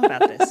want to know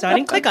about this, so I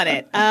didn't click on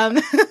it.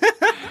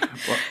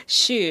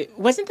 Shoot.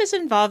 Wasn't this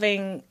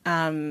involving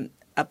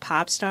a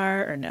pop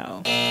star or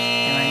no?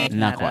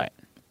 Not quite.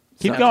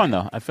 Keep going,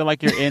 though. I feel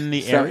like you're in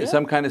the area.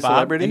 Some kind of Bob,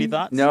 celebrity? Any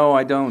thoughts? No,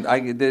 I don't.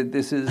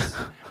 This is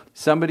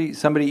somebody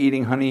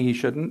eating honey he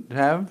shouldn't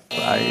have.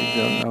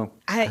 I don't know.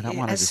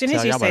 As soon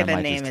as you say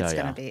the name, it's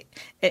going to be.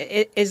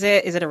 Is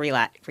it a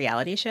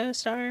reality show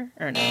star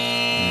or no?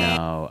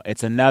 No,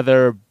 it's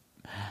another.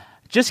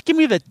 Just give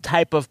me the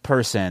type of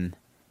person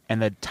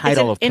and the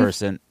title of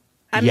person.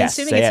 I'm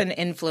assuming it's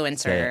an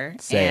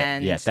influencer. Say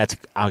it. Yes,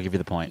 I'll give you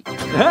the point.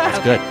 That's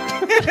good.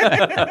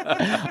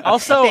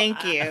 Also,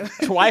 thank you.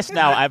 Twice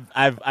now,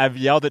 I've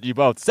yelled at you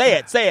both. Say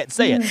it.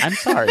 I'm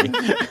sorry.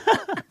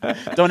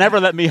 Don't ever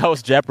let me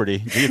host Jeopardy.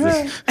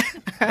 Jesus.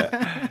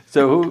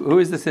 So who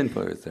is this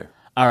influencer?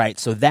 All right,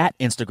 so that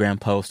Instagram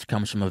post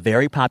comes from a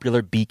very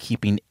popular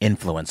beekeeping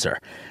influencer.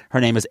 Her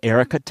name is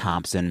Erica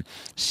Thompson.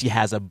 She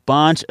has a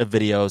bunch of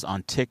videos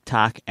on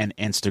TikTok and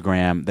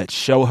Instagram that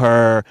show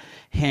her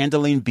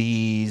handling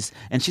bees,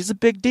 and she's a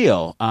big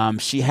deal.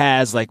 She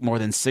has like more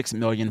than 6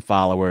 million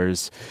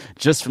followers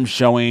just from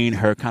showing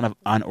her kind of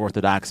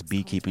unorthodox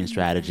beekeeping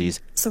strategies.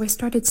 So I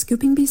started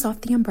scooping bees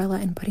off the umbrella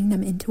and putting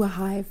them into a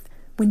hive.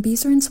 When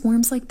bees are in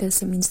swarms like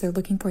this, it means they're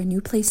looking for a new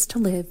place to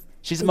live.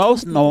 She's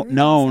most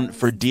known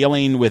for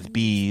dealing with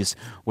bees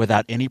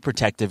without any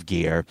protective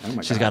gear.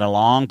 She's got a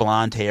long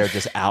blonde hair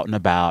just out and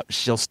about.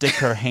 She'll stick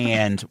her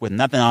hand with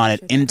nothing on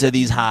it into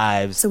these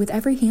hives. So with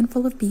every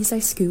handful of bees I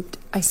scooped,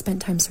 I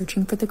spent time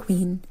searching for the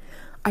queen.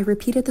 I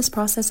repeated this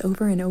process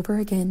over and over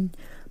again.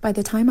 By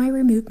the time I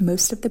removed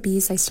most of the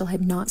bees, I still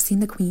had not seen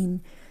the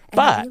queen.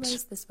 But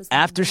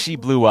after she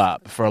blew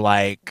up for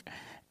like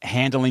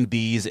handling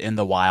bees in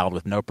the wild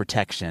with no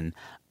protection,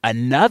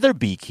 another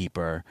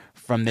beekeeper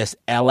from this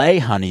LA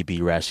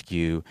honeybee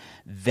rescue,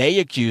 they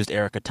accused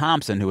Erica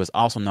Thompson, who is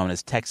also known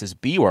as Texas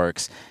Bee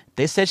Works.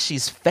 They said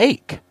she's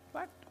fake.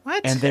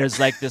 What? And there's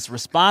like this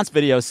response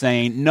video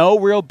saying, no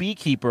real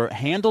beekeeper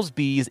handles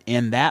bees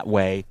in that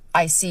way.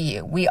 I see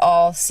you. We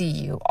all see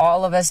you.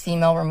 All of us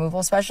female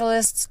removal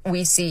specialists,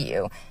 we see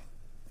you.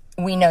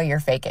 We know you're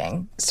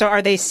faking. So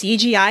are they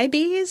CGI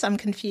bees? I'm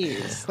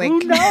confused. Who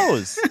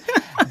knows?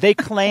 They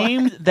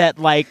claimed that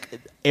like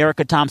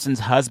Erica Thompson's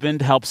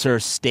husband helps her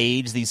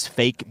stage these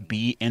fake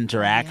bee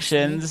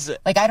interactions.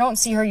 Like, I don't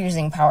see her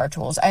using power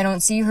tools. I don't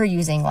see her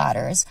using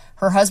ladders.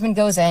 Her husband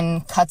goes in,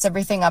 cuts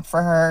everything up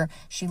for her.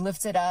 She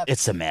lifts it up.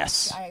 It's a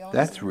mess.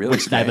 That's really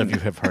Which neither of you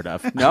have heard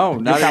of. No,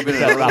 not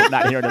even about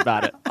not hearing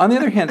about it. On the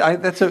other hand,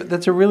 that's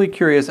a really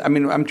curious. I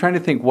mean, I'm trying to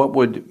think what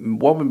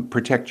would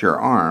protect your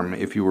arm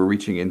if you were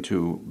reaching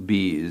into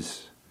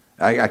bees.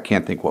 I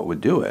can't think what would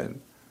do it.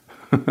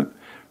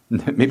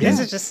 Maybe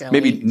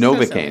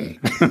Novocaine.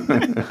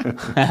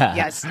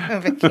 Yes,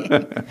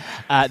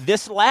 Novocaine.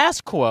 This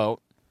last quote,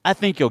 I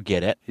think you'll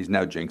get it. He's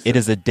now jinxed. It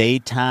is a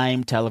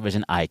daytime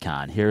television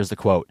icon. Here's the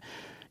quote.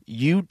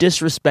 You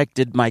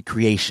disrespected my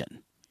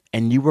creation,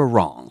 and you were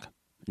wrong.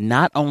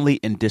 Not only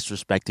in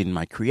disrespecting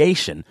my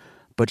creation,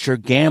 but your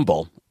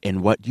gamble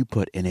in what you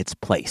put in its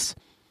place.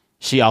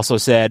 She also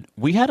said,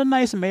 we had a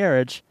nice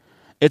marriage.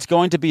 It's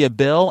going to be a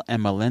Bill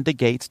and Melinda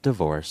Gates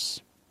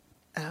divorce.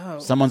 Oh,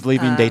 someone's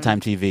leaving daytime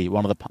TV.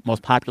 One of the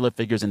most popular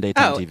figures in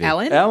daytime TV.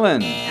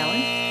 Ellen?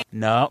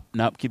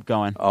 Nope. Keep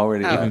going.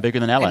 Already even bigger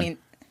than Ellen. I mean,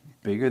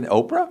 bigger than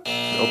Oprah?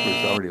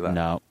 Oprah's already left.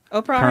 No.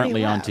 Oprah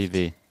currently already on left.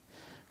 TV.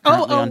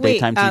 Currently on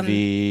daytime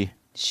TV.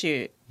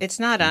 Shoot, it's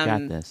not. You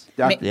got this.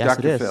 Yes, Dr.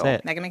 it is. Phil. Say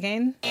it. Meghan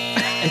McCain.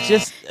 It's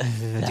just,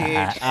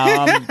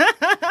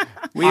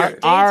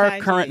 Our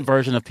current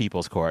version of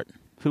People's Court.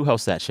 Who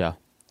hosts that show?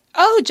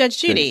 Oh, Judge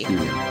Judy.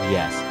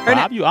 Yes.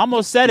 Bob, you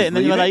almost said it, and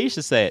then you let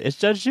Aisha say it. It's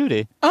Judge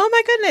Judy. Oh,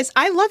 my goodness.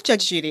 I love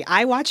Judge Judy.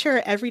 I watch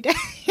her every day.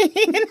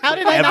 How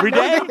did I every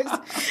day?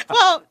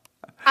 Well,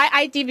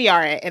 I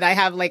DVR it, and I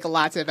have like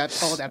lots of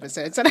old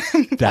episodes. And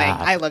I'm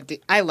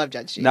like, I love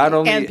Judge Judy. Not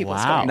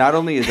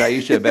only is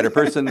Aisha a better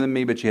person than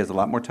me, but she has a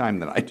lot more time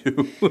than I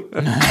do.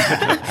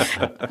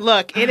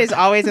 Look, it is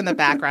always in the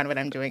background when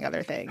I'm doing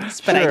other things.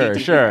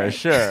 But sure.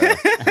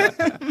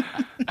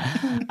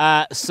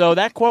 So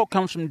that quote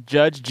comes from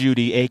Judge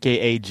Judy,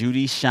 a.k.a.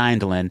 Judy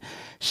Scheindlin.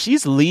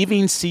 She's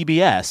leaving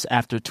CBS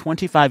after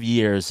 25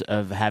 years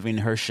of having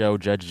her show,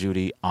 Judge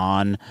Judy,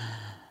 on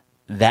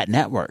that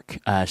network.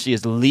 She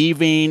is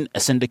leaving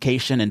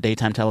syndication and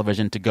daytime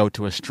television to go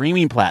to a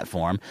streaming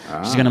platform.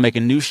 She's going to make a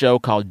new show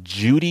called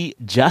Judy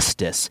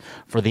Justice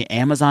for the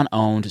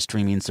Amazon-owned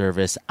streaming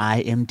service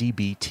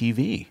IMDb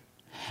TV.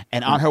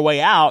 And on her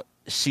way out,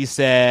 she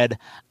said,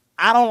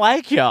 I don't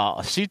like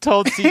y'all. She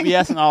told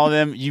CBS and all of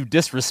them, you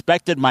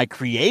disrespected my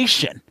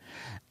creation.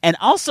 And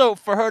also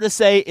for her to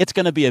say it's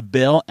going to be a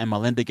Bill and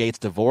Melinda Gates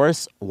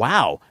divorce.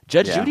 Wow.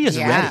 Judge Judy is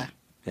ready.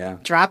 Yeah.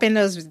 Dropping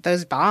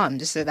those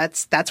bombs. So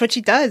that's what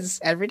she does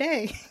every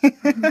day.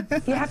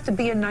 You have to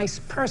be a nice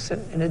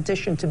person in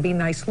addition to be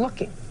nice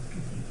looking,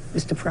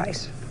 Mr.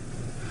 Price.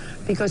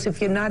 Because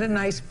if you're not a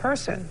nice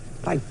person,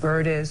 like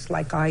Bird is,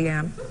 like I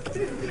am,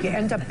 you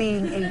end up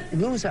being a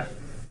loser.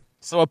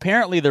 So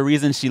apparently the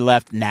reason she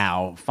left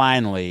now,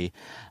 finally,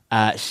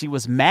 she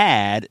was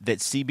mad that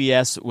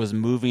CBS was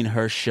moving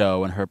her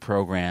show and her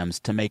programs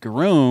to make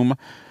room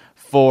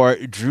for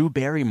Drew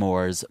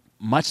Barrymore's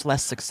much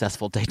less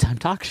successful daytime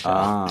talk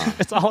show.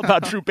 It's all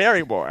about Drew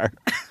Barrymore.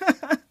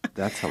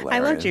 That's hilarious. I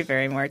love Drew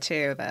Barrymore,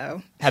 too,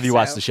 though. Have you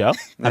watched the show?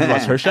 Have you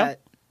watched her show?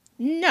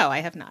 No, I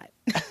have not.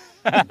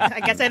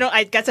 I guess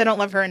I don't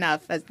love her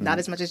enough. Not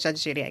as much as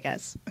Judge Judy, I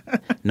guess.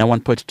 No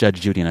one puts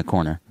Judge Judy in a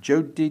corner.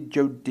 Jody.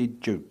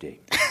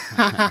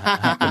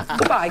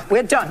 Goodbye.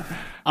 We're done.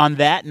 On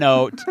that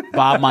note,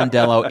 Bob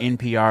Mondello,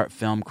 NPR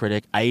film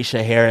critic,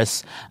 Aisha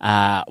Harris,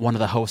 one of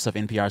the hosts of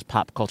NPR's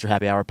Pop Culture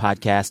Happy Hour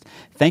podcast.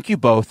 Thank you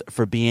both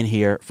for being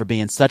here, for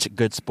being such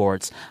good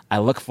sports. I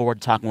look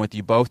forward to talking with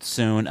you both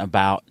soon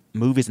about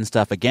movies and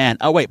stuff again.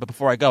 Oh, wait, but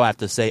before I go, I have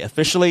to say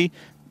officially,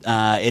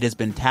 it has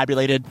been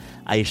tabulated.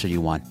 Aisha, you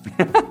won.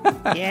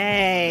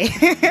 Yay.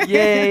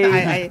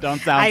 Yay.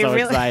 Don't sound so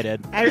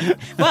excited.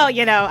 Well,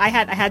 I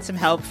had some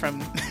help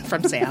from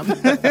Sam.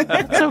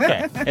 It's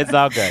okay. It's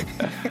all good.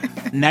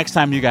 Next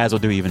time you guys will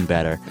do even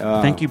better.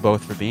 Thank you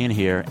both for being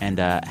here, and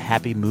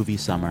happy movie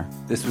summer.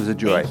 This was a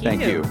joy.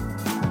 Thank you.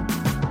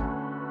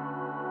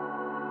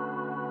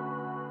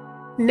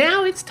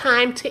 Now it's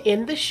time to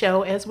end the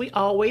show as we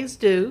always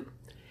do.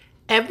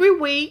 Every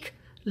week,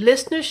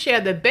 listeners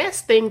share the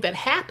best thing that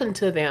happened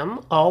to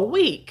them all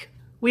week.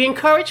 We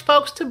encourage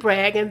folks to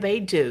brag, and they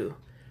do.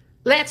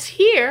 Let's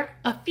hear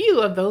a few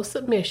of those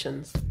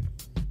submissions.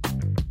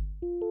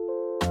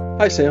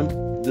 Hi,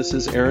 Sam. This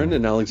is Aaron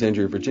in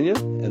Alexandria, Virginia,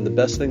 and the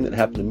best thing that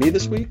happened to me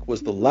this week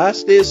was the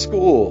last day of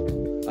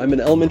school. I'm an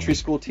elementary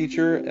school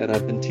teacher, and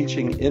I've been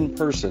teaching in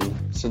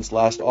person since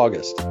last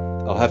August.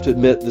 I'll have to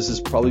admit this has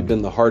probably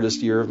been the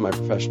hardest year of my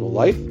professional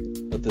life,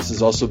 but this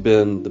has also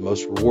been the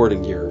most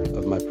rewarding year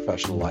of my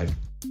professional life.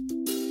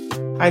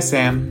 Hi,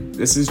 Sam.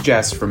 This is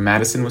Jess from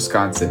Madison,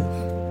 Wisconsin.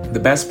 The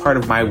best part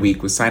of my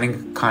week was signing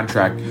a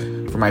contract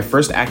for my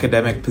first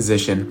academic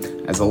position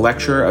as a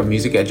lecturer of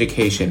music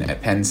education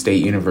at Penn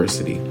State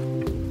University.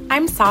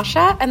 I'm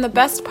Sasha, and the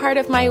best part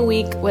of my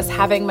week was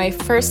having my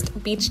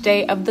first beach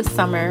day of the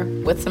summer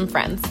with some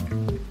friends.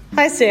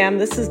 Hi, Sam.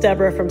 This is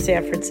Deborah from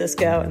San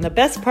Francisco, and the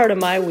best part of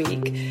my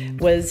week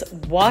was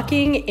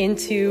walking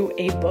into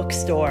a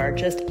bookstore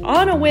just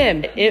on a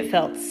whim. It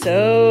felt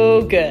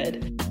so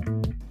good.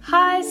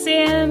 Hi,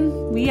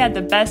 Sam. We had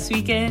the best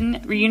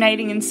weekend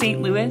reuniting in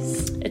St.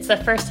 Louis. It's the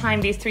first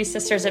time these three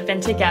sisters have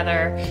been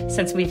together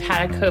since we've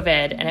had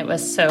COVID, and it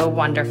was so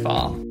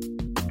wonderful.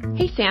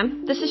 Hey,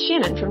 Sam. This is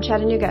Shannon from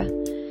Chattanooga.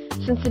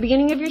 Since the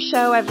beginning of your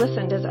show, I've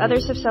listened as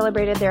others have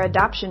celebrated their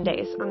adoption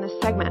days on this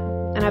segment,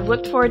 and I've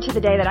looked forward to the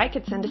day that I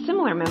could send a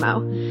similar memo.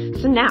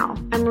 So now,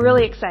 I'm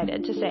really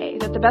excited to say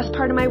that the best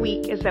part of my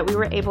week is that we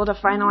were able to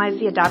finalize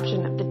the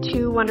adoption of the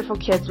two wonderful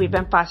kids we've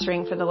been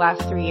fostering for the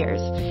last 3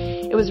 years.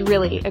 It was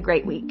really a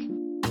great week.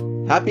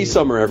 Happy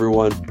summer,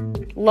 everyone.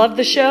 Love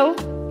the show.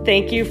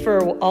 Thank you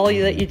for all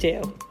that you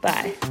do.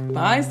 Bye.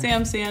 Bye,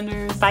 Sam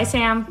Sanders. Bye,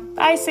 Sam.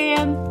 Bye,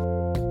 Sam.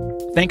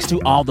 Thanks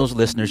to all those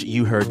listeners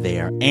you heard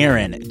there.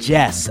 Aaron,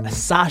 Jess,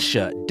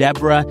 Sasha,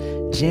 Deborah,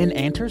 Jen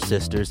and her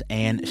sisters,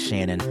 and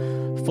Shannon.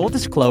 Full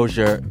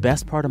disclosure,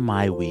 best part of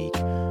my week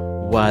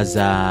was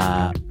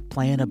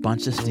playing a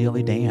bunch of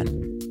Steely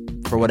Dan.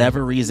 For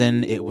whatever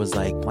reason, it was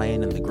like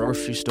playing in the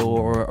grocery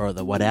store or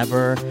the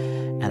whatever,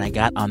 and I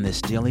got on this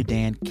Steely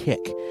Dan kick,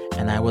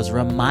 and I was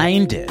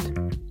reminded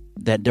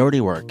that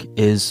Dirty Work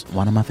is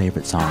one of my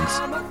favorite songs.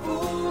 I'm a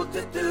fool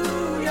to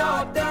do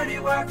your dirty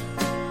work,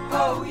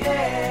 oh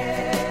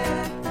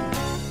yeah.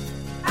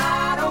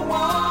 I don't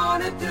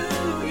want to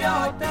do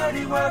your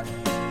dirty work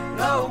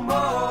no no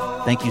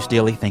more. Thank you,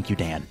 Steely. Thank you,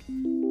 Dan.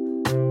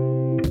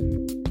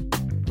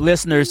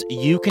 Listeners,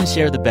 you can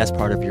share the best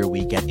part of your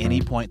week at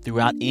any point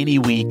throughout any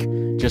week.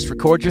 Just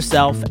record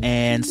yourself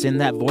and send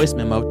that voice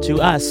memo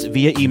to us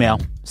via email,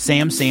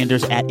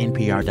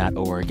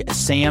 samsanders@npr.org,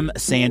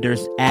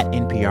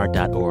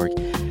 samsanders@npr.org.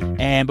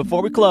 And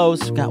before we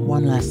close, we've got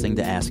one last thing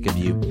to ask of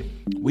you.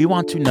 We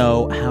want to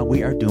know how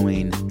we are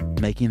doing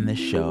making this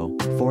show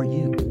for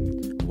you.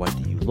 What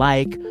do you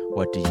like?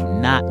 What do you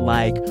not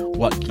like?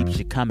 What keeps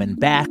you coming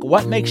back?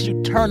 What makes you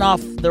turn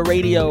off the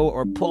radio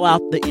or pull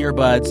out the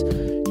earbuds?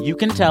 You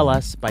can tell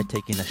us by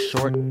taking a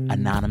short,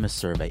 anonymous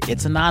survey.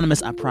 It's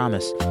anonymous, I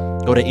promise.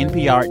 Go to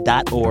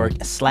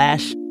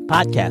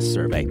npr.org/podcast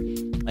survey.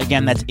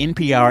 Again, that's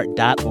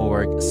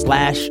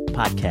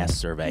npr.org/podcast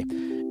survey.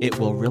 It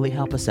will really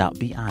help us out.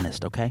 Be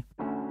honest, okay?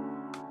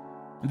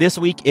 This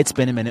week, It's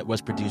Been a Minute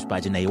was produced by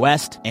Janae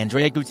West,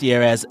 Andrea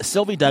Gutierrez,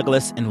 Sylvie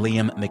Douglas, and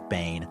Liam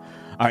McBain.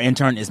 Our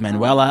intern is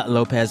Manuela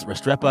Lopez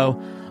Restrepo.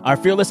 Our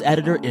fearless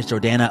editor is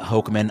Jordana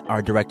Hochman.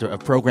 Our director of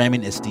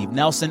programming is Steve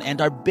Nelson.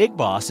 And our big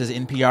boss is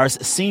NPR's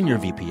senior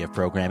VP of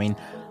programming,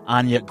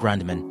 Anya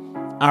Grundman.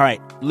 All right,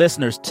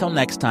 listeners, till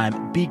next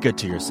time, be good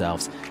to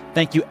yourselves.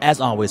 Thank you, as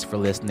always, for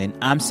listening.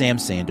 I'm Sam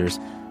Sanders.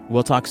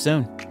 We'll talk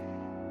soon.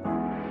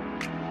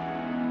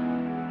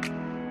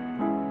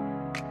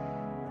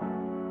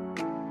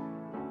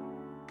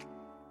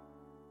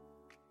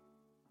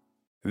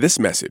 This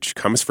message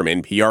comes from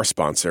NPR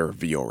sponsor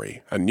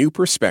Vuori, a new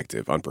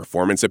perspective on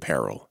performance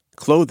apparel.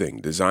 Clothing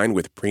designed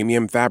with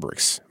premium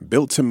fabrics,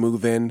 built to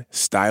move in,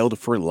 styled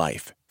for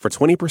life. For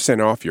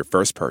 20% off your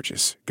first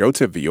purchase, go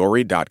to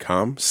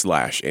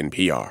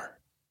vuori.com/NPR.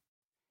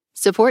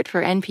 Support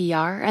for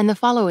NPR and the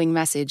following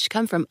message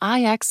come from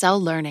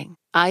IXL Learning.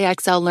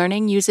 IXL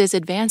Learning uses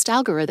advanced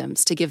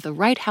algorithms to give the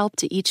right help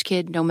to each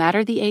kid, no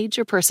matter the age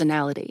or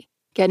personality.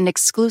 Get an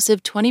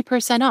exclusive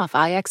 20% off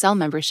IXL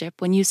membership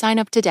when you sign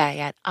up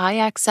today at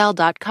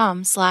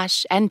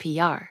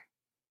IXL.com/NPR.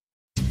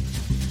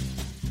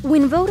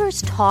 When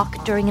voters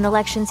talk during an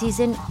election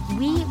season,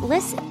 we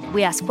listen.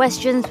 We ask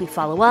questions, we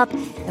follow up,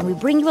 and we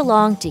bring you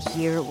along to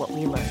hear what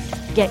we learned.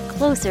 Get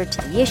closer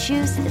to the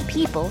issues, the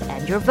people,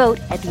 and your vote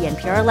at the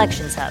NPR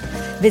Elections Hub.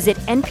 Visit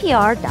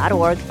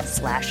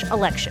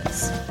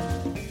npr.org/elections.